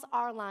cross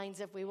our lines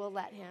if we will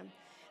let him.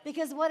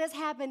 Because what has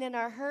happened in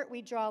our hurt,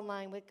 we draw a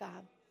line with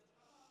God.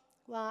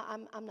 Well,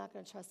 I'm not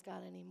going to trust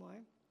God anymore.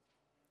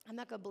 I'm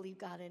not going to believe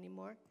God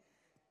anymore.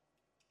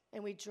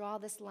 And we draw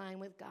this line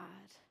with God.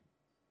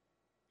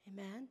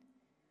 Amen?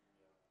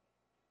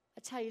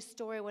 I'll tell you a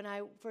story. When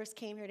I first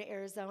came here to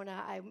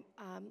Arizona,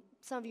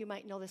 some of you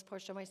might know this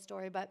portion of my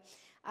story, but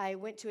I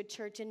went to a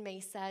church in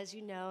Mesa, as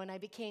you know, and I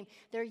became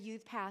their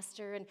youth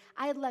pastor, and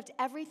I had left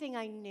everything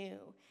I knew,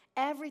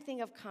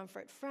 everything of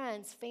comfort,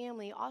 friends,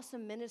 family,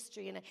 awesome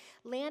ministry, and I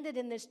landed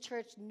in this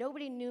church.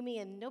 Nobody knew me,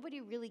 and nobody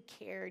really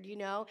cared, you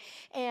know,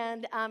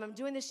 and I'm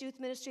doing this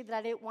youth ministry that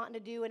I didn't want to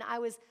do, and I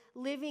was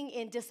living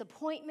in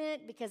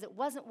disappointment because it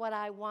wasn't what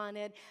I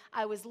wanted.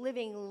 I was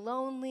living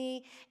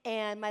lonely,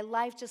 and my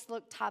life just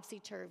looked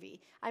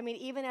topsy-turvy. I mean,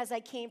 even as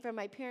I came from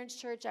my parents'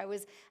 church, I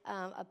was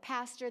a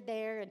pastor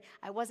there, and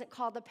I wasn't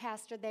called a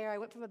pastor there. I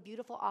went from a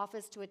beautiful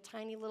office to a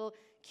tiny little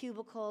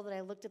cubicle that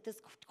I looked at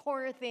this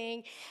corner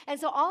thing. And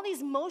so all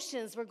these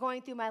motions were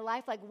going through my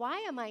life, like, why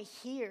am I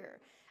here?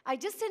 I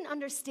just didn't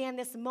understand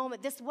this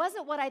moment. This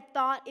wasn't what I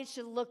thought it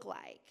should look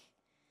like.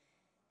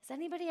 Has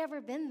anybody ever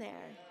been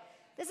there?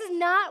 This is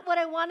not what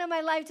I wanted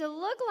my life to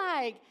look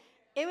like.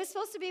 It was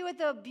supposed to be with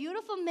a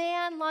beautiful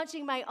man,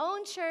 launching my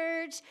own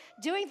church,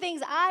 doing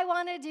things I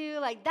want to do.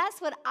 Like, that's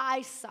what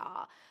I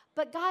saw.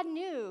 But God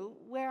knew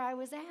where I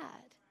was at.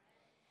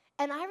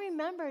 And I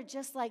remember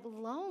just like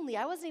lonely.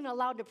 I wasn't even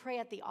allowed to pray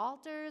at the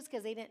altars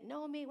because they didn't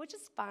know me, which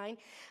is fine.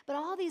 But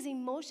all these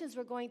emotions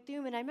were going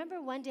through me. And I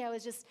remember one day I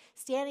was just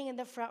standing in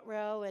the front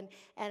row and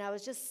I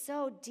was just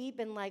so deep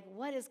in like,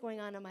 what is going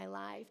on in my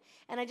life?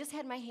 And I just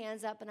had my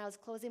hands up and I was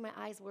closing my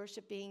eyes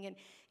worshiping and,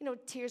 you know,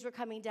 tears were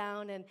coming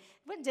down and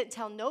I didn't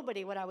tell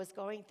nobody what I was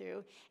going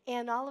through.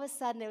 And all of a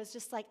sudden it was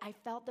just like I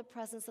felt the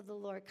presence of the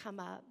Lord come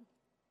up.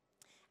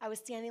 I was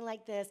standing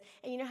like this,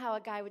 and you know how a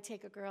guy would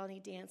take a girl and he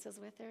dances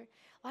with her?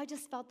 Well, I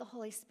just felt the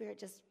Holy Spirit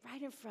just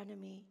right in front of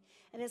me.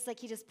 And it's like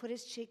he just put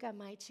his cheek on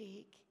my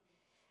cheek.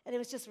 And it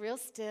was just real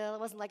still. It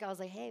wasn't like I was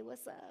like, hey,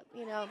 what's up,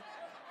 you know?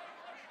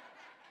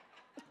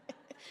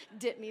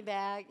 Dip me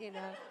back, you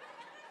know.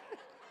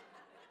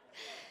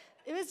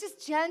 It was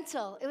just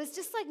gentle. It was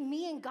just like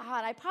me and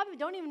God. I probably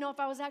don't even know if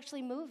I was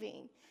actually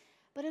moving.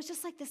 But it was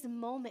just like this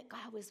moment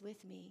God was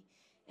with me.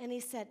 And he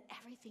said,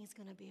 everything's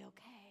going to be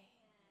okay.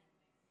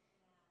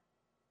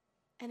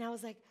 And I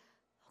was like,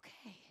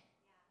 okay.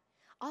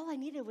 All I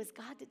needed was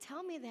God to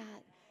tell me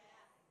that.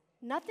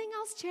 Nothing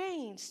else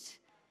changed.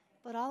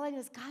 But all I knew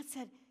is God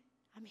said,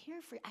 I'm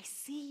here for you. I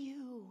see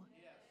you.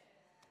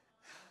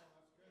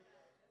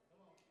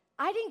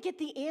 I didn't get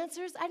the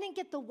answers. I didn't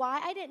get the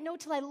why. I didn't know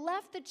till I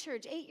left the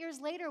church 8 years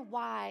later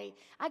why.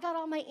 I got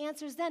all my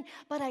answers then.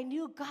 But I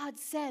knew God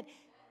said,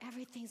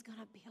 everything's going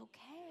to be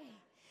okay.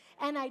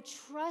 And I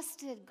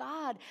trusted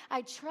God.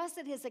 I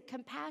trusted his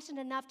compassion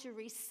enough to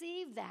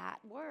receive that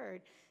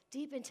word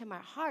deep into my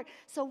heart.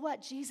 So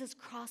what? Jesus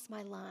crossed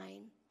my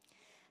line.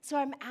 So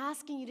I'm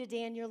asking you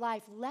today in your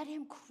life, let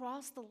him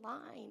cross the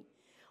line.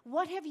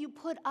 What have you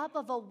put up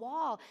of a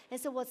wall and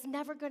said, well, it's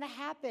never going to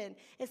happen.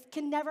 It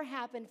can never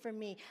happen for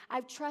me.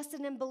 I've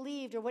trusted and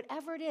believed, or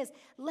whatever it is.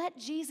 Let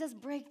Jesus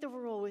break the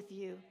rule with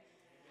you.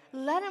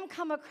 Let him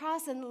come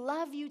across and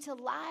love you to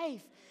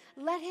life.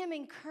 Let him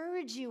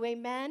encourage you,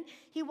 amen?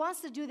 He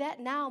wants to do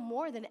that now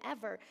more than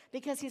ever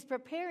because he's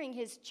preparing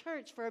his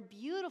church for a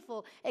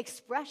beautiful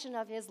expression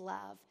of his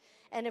love.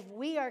 And if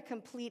we are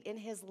complete in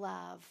his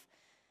love,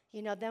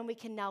 you know, then we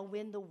can now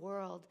win the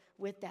world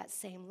with that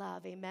same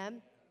love,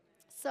 amen?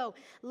 So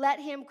let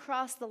him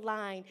cross the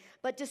line.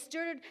 But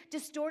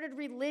distorted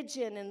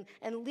religion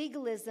and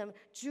legalism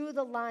drew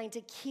the line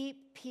to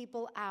keep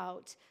people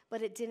out,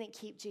 but it didn't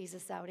keep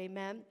Jesus out,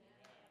 amen?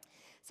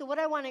 So what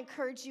I want to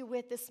encourage you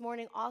with this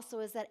morning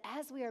also is that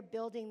as we are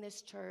building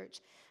this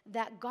church,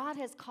 that God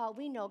has called,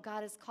 we know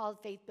God has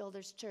called Faith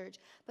Builders Church,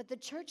 but the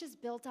church is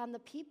built on the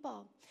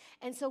people.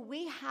 And so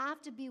we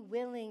have to be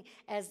willing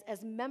as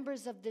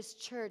members of this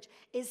church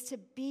is to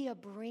be a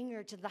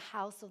bringer to the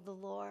house of the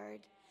Lord.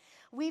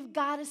 We've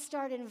got to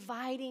start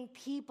inviting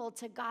people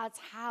to God's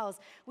house.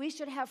 We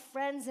should have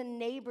friends and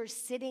neighbors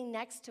sitting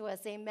next to us,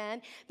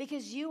 amen?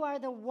 Because you are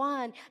the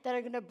one that are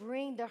going to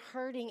bring the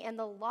hurting and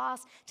the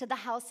lost to the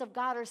house of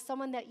God, or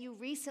someone that you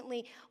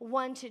recently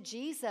won to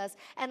Jesus.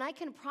 And I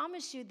can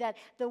promise you that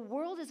the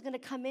world is going to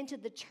come into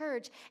the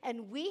church,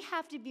 and we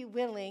have to be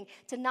willing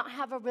to not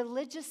have a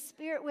religious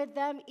spirit with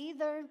them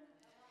either.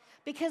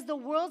 Because the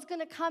world's going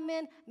to come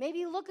in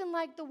maybe looking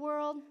like the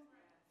world,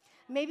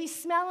 maybe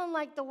smelling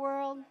like the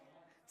world.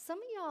 Some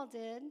of y'all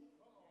did.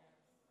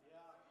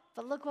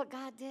 But look what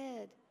God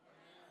did.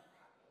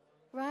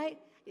 Right?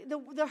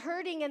 The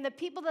hurting and the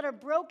people that are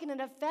broken and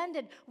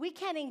offended, we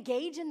can't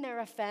engage in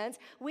their offense.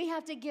 We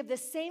have to give the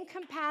same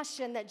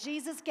compassion that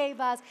Jesus gave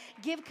us,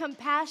 give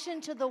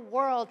compassion to the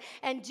world,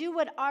 and do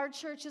what our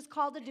church is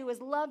called to do, is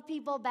love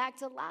people back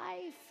to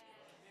life.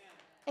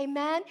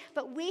 Amen?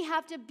 But we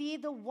have to be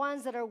the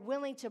ones that are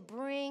willing to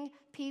bring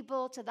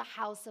people to the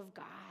house of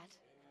God.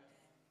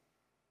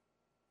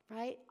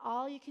 Right?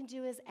 All you can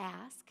do is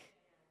ask,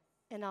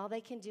 and all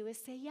they can do is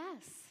say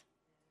yes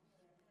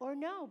or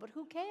no, but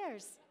who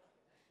cares?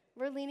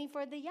 We're leaning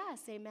for the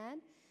yes,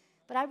 amen?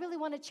 But I really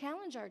want to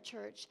challenge our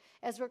church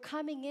as we're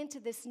coming into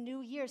this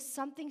new year.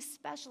 Something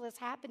special is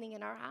happening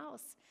in our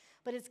house,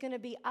 but it's going to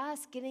be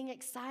us getting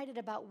excited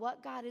about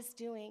what God is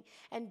doing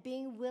and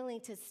being willing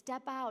to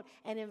step out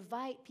and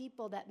invite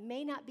people that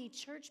may not be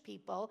church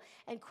people,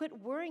 and quit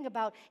worrying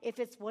about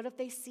what if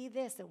they see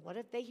this and what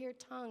if they hear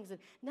tongues, and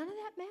none of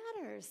that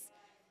matters.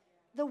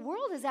 The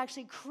world is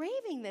actually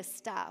craving this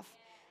stuff.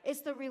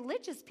 It's the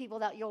religious people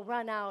that you'll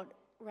run out,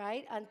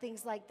 right, on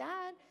things like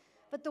that.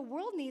 But the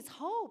world needs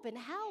hope and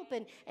help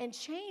and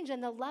change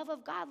and the love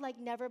of God like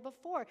never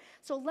before.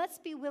 So let's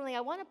be willing.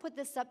 I want to put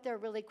this up there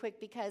really quick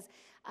because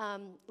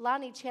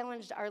Lonnie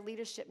challenged our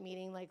leadership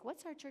meeting, like,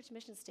 what's our church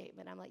mission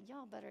statement? I'm like,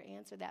 y'all better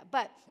answer that.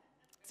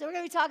 So we're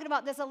going to be talking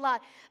about this a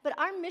lot. But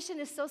our mission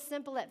is so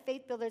simple at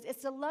Faith Builders.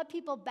 It's to love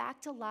people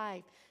back to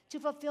life, to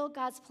fulfill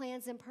God's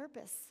plans and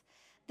purpose.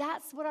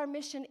 That's what our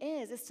mission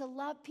is to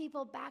love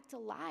people back to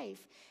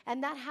life.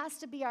 And that has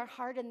to be our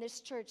heart in this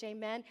church,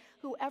 amen?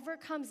 Whoever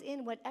comes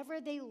in, whatever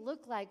they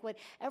look like,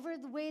 whatever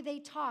the way they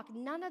talk,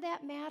 none of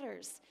that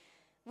matters.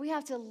 We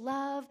have to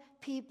love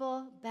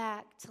people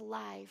back to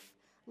life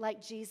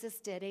like Jesus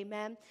did,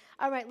 amen?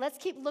 All right, let's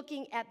keep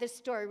looking at this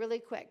story really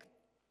quick.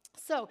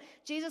 So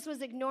Jesus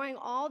was ignoring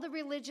all the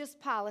religious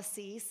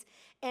policies,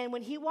 and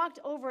when he walked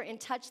over and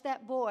touched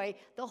that boy,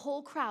 the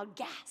whole crowd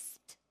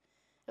gasped.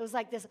 It was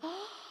like this,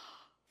 oh,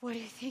 what do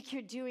you think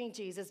you're doing,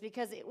 Jesus?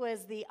 Because it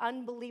was the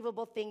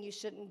unbelievable thing you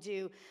shouldn't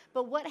do.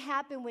 But what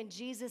happened when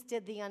Jesus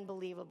did the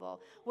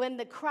unbelievable? When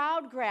the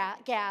crowd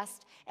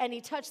gasped and he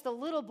touched the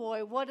little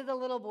boy, what did the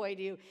little boy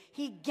do?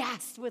 He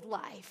gasped with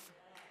life.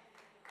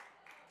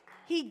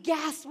 He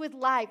gasped with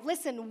life.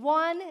 Listen,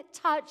 one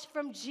touch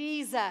from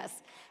Jesus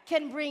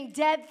can bring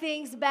dead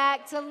things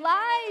back to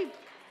life.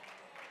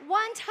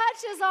 One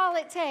touch is all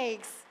it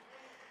takes.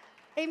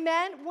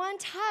 Amen. One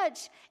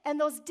touch. And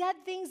those dead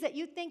things that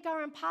you think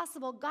are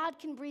impossible, God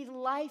can breathe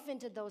life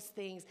into those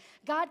things.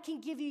 God can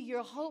give you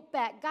your hope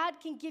back. God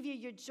can give you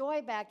your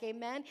joy back.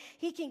 Amen.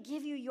 He can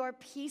give you your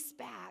peace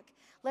back.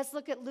 Let's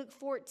look at Luke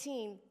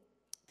 14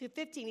 through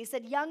 15. He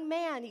said, young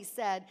man, he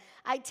said,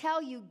 I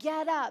tell you,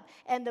 get up.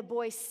 And the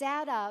boy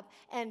sat up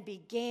and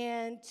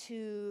began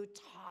to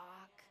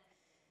talk.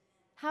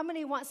 How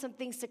many want some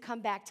things to come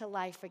back to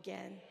life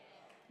again?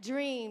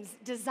 Dreams,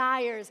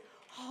 desires,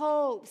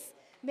 hopes.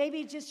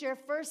 Maybe just your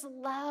first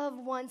love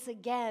once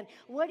again.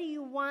 What do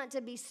you want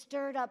to be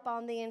stirred up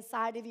on the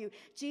inside of you?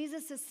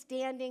 Jesus is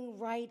standing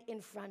right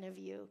in front of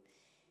you.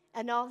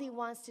 And all he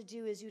wants to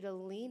do is you to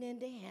lean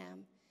into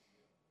him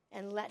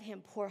and let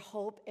him pour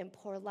hope and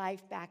pour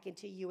life back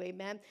into you.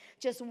 Amen.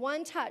 Just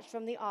one touch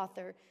from the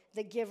author,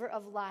 the giver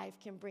of life,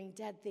 can bring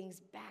dead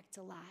things back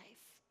to life.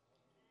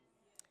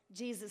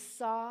 Jesus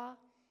saw,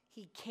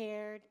 he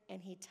cared,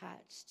 and he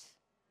touched.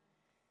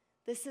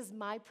 This is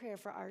my prayer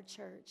for our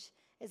church,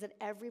 is that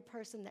every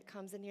person that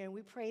comes in here, and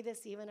we pray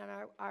this even on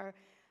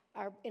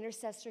our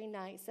intercessory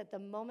nights, that the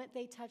moment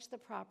they touch the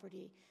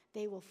property,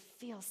 they will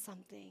feel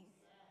something.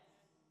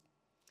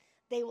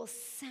 They will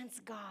sense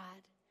God.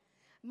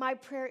 My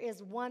prayer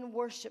is one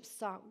worship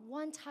song,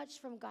 one touch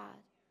from God,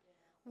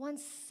 one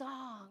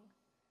song,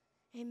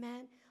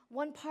 amen?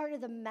 One part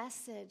of the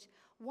message,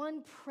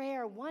 one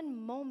prayer, one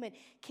moment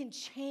can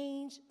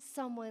change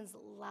someone's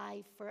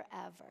life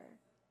forever.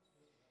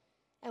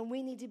 And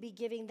we need to be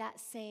giving that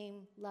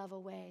same love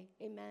away.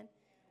 Amen?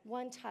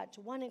 One touch,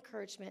 one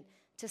encouragement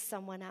to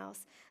someone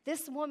else.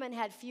 This woman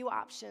had few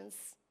options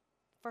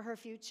for her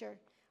future.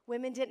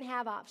 Women didn't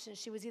have options.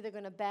 She was either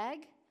going to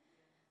beg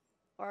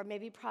or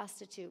maybe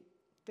prostitute.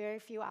 Very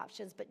few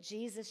options. But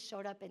Jesus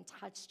showed up and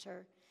touched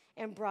her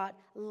and brought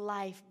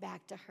life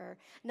back to her.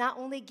 Not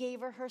only gave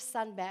her her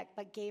son back,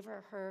 but gave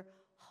her her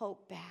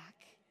hope back.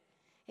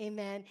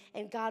 Amen?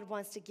 And God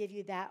wants to give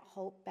you that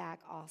hope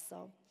back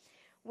also.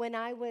 When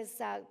I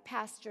was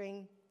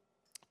pastoring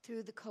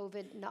through the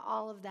COVID and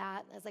all of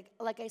that, as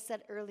like I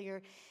said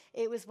earlier,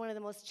 it was one of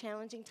the most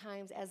challenging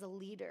times as a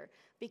leader,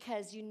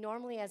 because you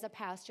normally, as a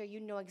pastor, you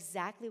know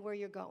exactly where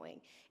you're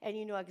going and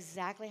you know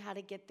exactly how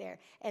to get there.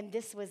 And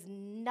this was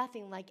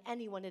nothing like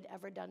anyone had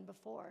ever done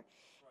before.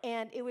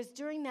 And it was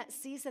during that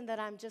season that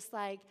I'm just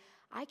like,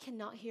 I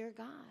cannot hear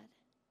God.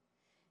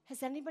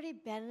 Has anybody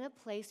been in a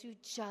place you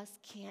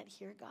just can't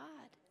hear God?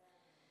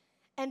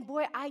 And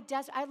boy, I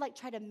like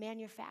try to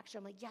manufacture.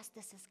 I'm like, yes,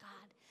 this is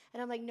God.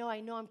 And I'm like, no,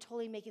 I know I'm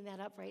totally making that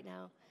up right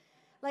now.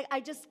 Like, I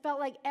just felt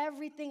like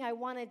everything I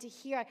wanted to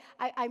hear.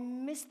 I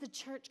missed the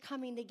church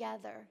coming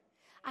together.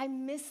 I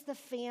missed the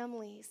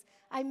families.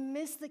 I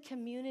missed the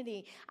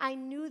community. I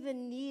knew the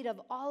need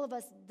of all of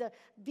us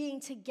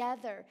being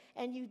together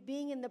and you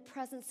being in the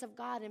presence of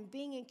God and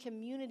being in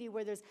community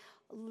where there's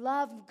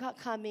love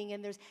coming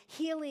and there's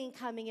healing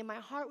coming. And my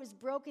heart was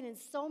broken in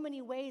so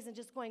many ways and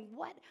just going,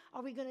 what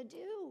are we going to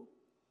do?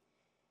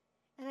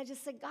 And I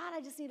just said, God,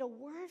 I just need a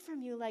word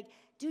from you. Like,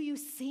 do you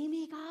see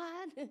me,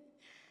 God?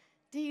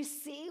 Do you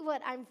see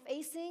what I'm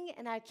facing?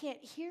 And I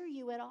can't hear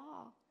you at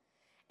all.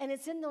 And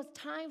it's in those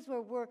times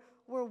where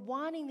we're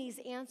wanting these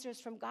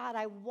answers from God.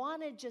 I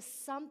wanted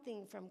just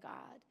something from God.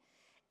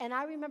 And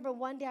I remember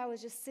one day I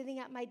was just sitting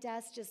at my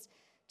desk just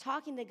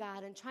talking to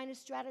God and trying to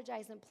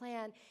strategize and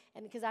plan.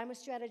 And because I'm a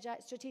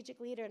strategic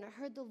leader, and I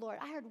heard the Lord.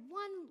 I heard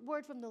one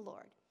word from the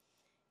Lord.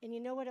 And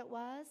you know what it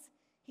was?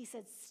 He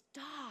said,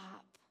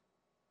 stop.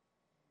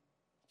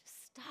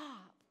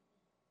 Stop.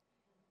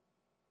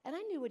 And I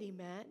knew what he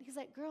meant. He's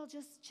like, girl,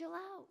 just chill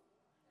out.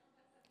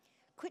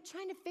 Quit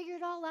trying to figure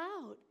it all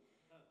out.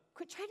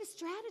 Quit trying to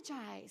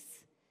strategize.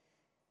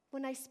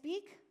 When I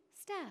speak,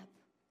 step.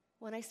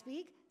 When I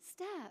speak,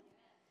 step.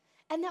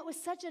 And that was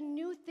such a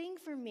new thing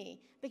for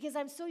me because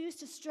I'm so used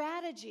to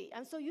strategy.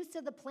 I'm so used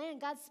to the plan.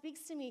 God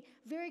speaks to me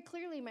very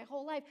clearly my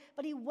whole life,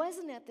 but he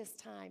wasn't at this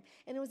time.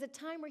 And it was a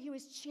time where he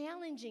was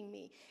challenging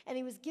me, and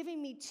he was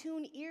giving me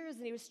tuned ears,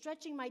 and he was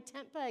stretching my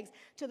tent pegs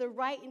to the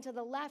right and to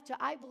the left to,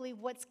 I believe,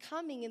 what's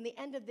coming in the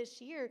end of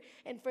this year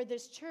and for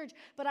this church.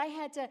 But I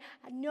had to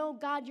know,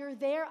 God, you're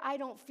there. I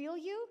don't feel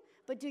you.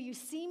 But do you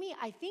see me?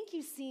 I think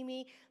you see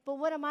me. But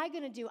what am I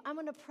going to do? I'm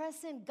going to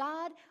press in.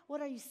 God,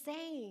 what are you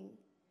saying?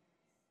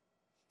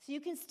 So you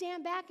can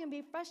stand back and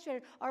be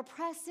frustrated or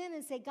press in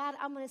and say, God,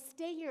 I'm going to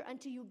stay here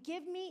until you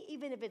give me,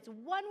 even if it's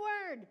one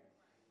word.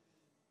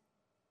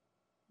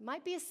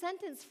 Might be a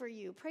sentence for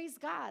you. Praise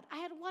God. I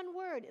had one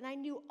word, and I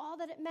knew all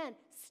that it meant.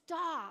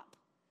 Stop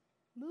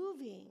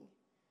moving,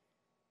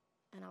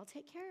 and I'll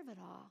take care of it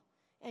all.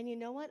 And you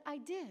know what? I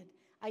did.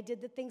 I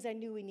did the things I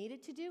knew we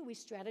needed to do. We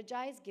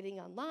strategized getting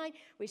online.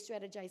 We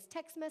strategized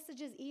text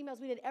messages,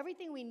 emails. We did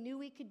everything we knew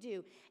we could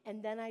do.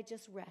 And then I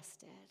just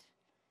rested.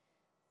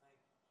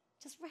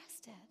 Just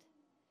rested.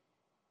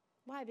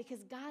 Why?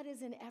 Because God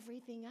is in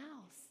everything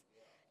else.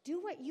 Do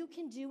what you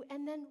can do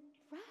and then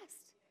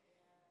rest.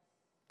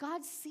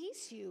 God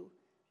sees you.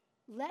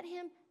 Let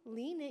him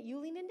lean in. You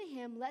lean into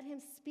him. Let him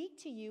speak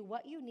to you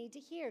what you need to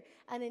hear.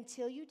 And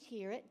until you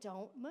hear it,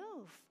 don't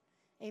move.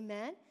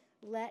 Amen?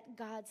 Let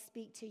God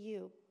speak to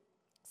you.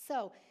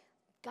 So,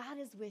 God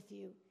is with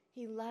you.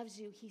 He loves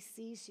you. He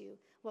sees you.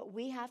 What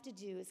we have to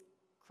do is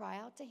cry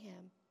out to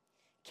him.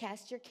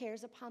 Cast your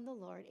cares upon the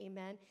Lord.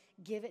 Amen?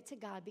 Give it to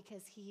God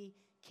because he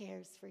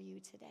cares for you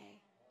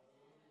today.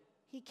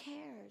 He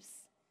cares.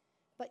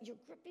 But you're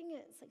gripping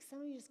it. It's like some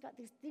of you just got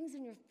these things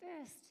in your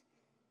fist.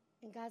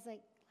 And God's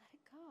like, let it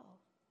go.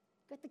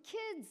 Got the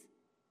kids.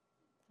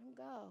 Let them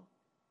go.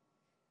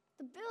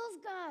 The bills,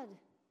 God.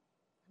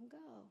 Let them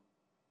go.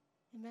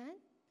 Amen?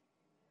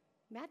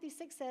 Matthew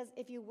 6 says,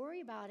 if you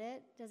worry about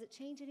it, does it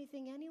change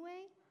anything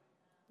anyway?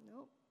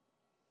 Nope.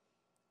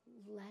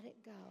 Let it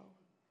go.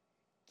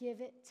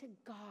 Give it to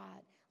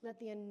God. Let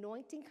the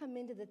anointing come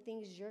into the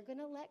things you're going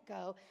to let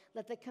go.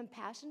 Let the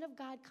compassion of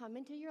God come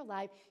into your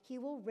life. He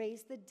will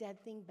raise the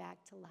dead thing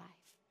back to life.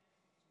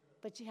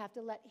 But you have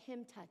to let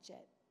him touch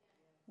it.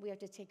 We have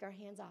to take our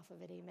hands off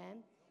of it.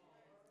 Amen?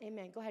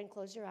 Amen. Go ahead and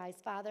close your eyes.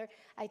 Father,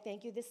 I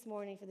thank you this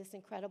morning for this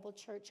incredible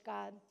church,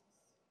 God.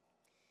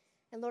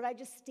 And Lord, I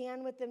just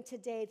stand with them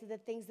today to the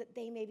things that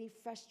they may be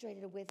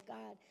frustrated with,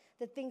 God.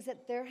 The things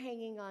that they're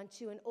hanging on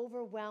to and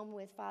overwhelmed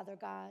with, Father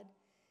God.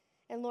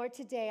 And Lord,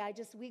 today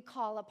we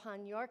call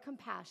upon your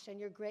compassion,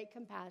 your great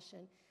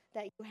compassion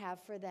that you have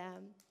for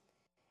them.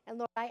 And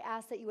Lord, I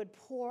ask that you would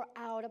pour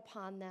out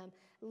upon them.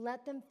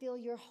 Let them feel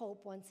your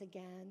hope once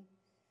again.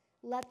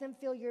 Let them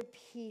feel your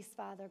peace,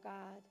 Father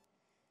God.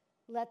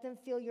 Let them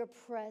feel your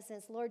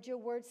presence. Lord, your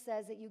word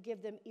says that you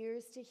give them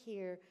ears to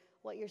hear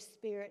what your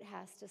spirit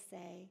has to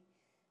say.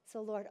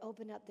 So Lord,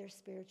 open up their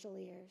spiritual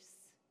ears.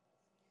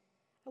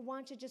 I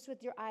want you just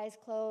with your eyes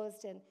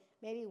closed and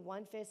maybe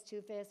one fist,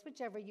 two fists,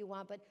 whichever you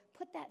want, but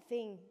put that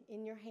thing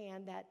in your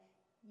hand that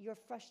you're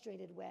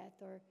frustrated with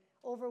or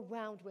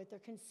overwhelmed with or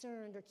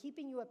concerned or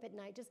keeping you up at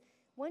night. Just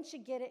once you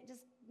get it,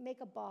 just make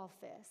a ball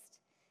fist.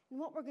 And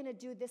what we're going to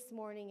do this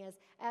morning is,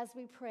 as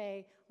we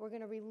pray, we're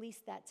going to release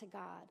that to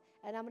God.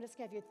 And I'm just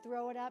going to have you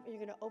throw it up, and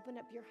you're going to open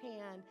up your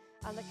hand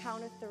on the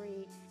count of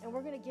 3, and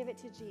we're going to give it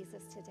to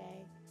Jesus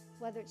today.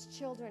 Whether it's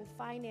children,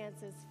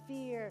 finances,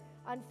 fear,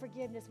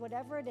 unforgiveness,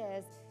 whatever it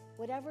is,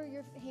 whatever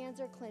your hands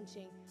are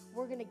clenching,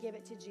 we're going to give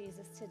it to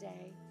Jesus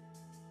today.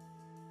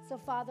 So,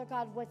 Father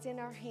God, what's in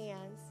our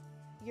hands,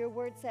 your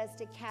word says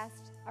to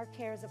cast our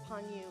cares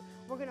upon you.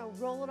 We're going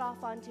to roll it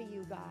off onto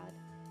you, God.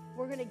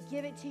 We're going to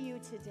give it to you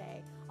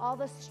today. All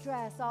the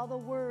stress, all the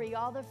worry,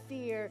 all the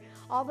fear,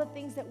 all the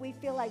things that we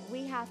feel like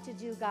we have to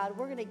do, God,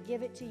 we're going to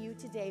give it to you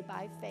today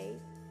by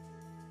faith.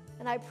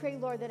 And I pray,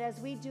 Lord, that as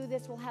we do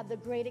this, we'll have the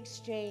great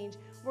exchange.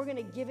 We're going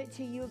to give it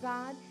to you,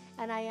 God,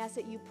 and I ask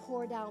that you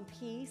pour down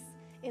peace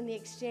in the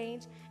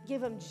exchange. Give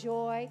them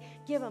joy.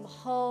 Give them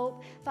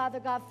hope. Father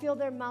God, fill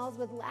their mouths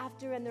with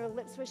laughter and their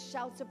lips with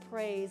shouts of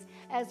praise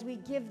as we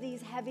give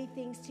these heavy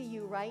things to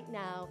you right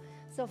now.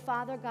 So,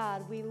 Father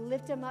God, we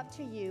lift them up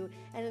to you,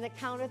 and in the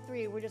count of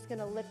 3, we're just going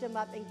to lift them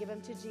up and give them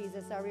to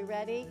Jesus. Are we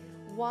ready?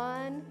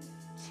 1,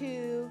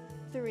 2,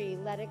 3.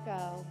 Let it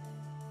go.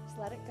 Just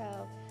let it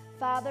go.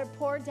 Father,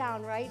 pour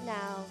down right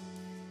now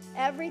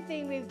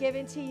everything we've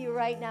given to you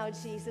right now,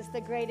 Jesus,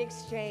 the great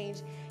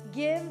exchange.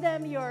 Give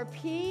them your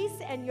peace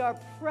and your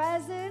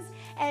presence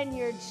and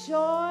your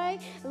joy.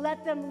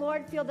 Let them,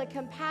 Lord, feel the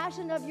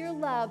compassion of your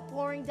love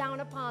pouring down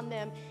upon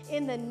them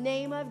in the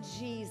name of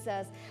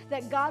Jesus.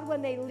 That, God,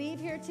 when they leave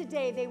here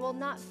today, they will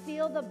not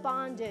feel the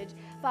bondage,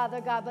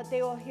 Father God, but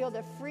they will feel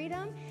the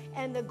freedom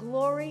and the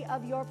glory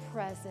of your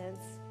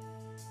presence.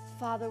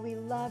 Father, we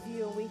love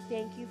you and we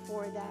thank you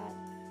for that.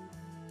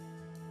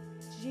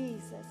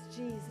 Jesus'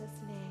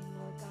 name,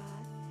 Lord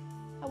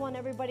God. I want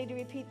everybody to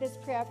repeat this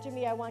prayer after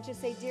me. I want you to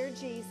say, Dear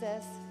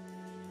Jesus,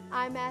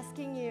 I'm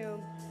asking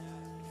you,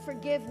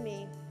 forgive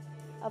me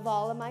of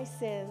all of my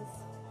sins.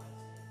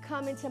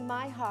 Come into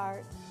my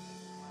heart,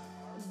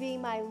 be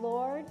my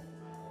Lord,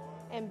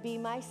 and be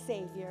my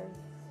Savior.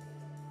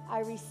 I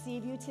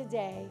receive you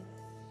today.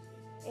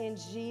 In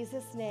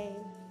Jesus' name,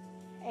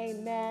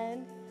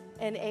 amen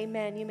and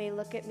amen. You may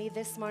look at me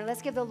this morning.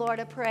 Let's give the Lord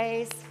a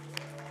praise.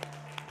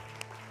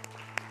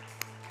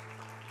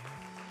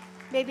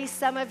 Maybe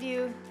some of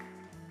you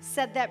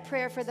said that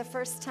prayer for the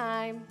first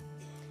time.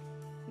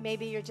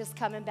 Maybe you're just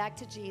coming back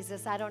to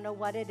Jesus. I don't know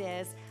what it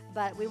is,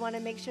 but we want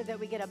to make sure that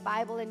we get a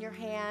Bible in your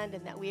hand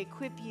and that we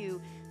equip you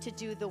to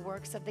do the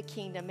works of the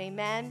kingdom.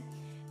 Amen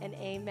and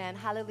amen.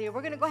 Hallelujah.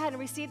 We're going to go ahead and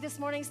receive this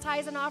morning's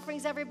tithes and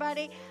offerings,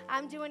 everybody.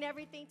 I'm doing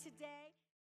everything today.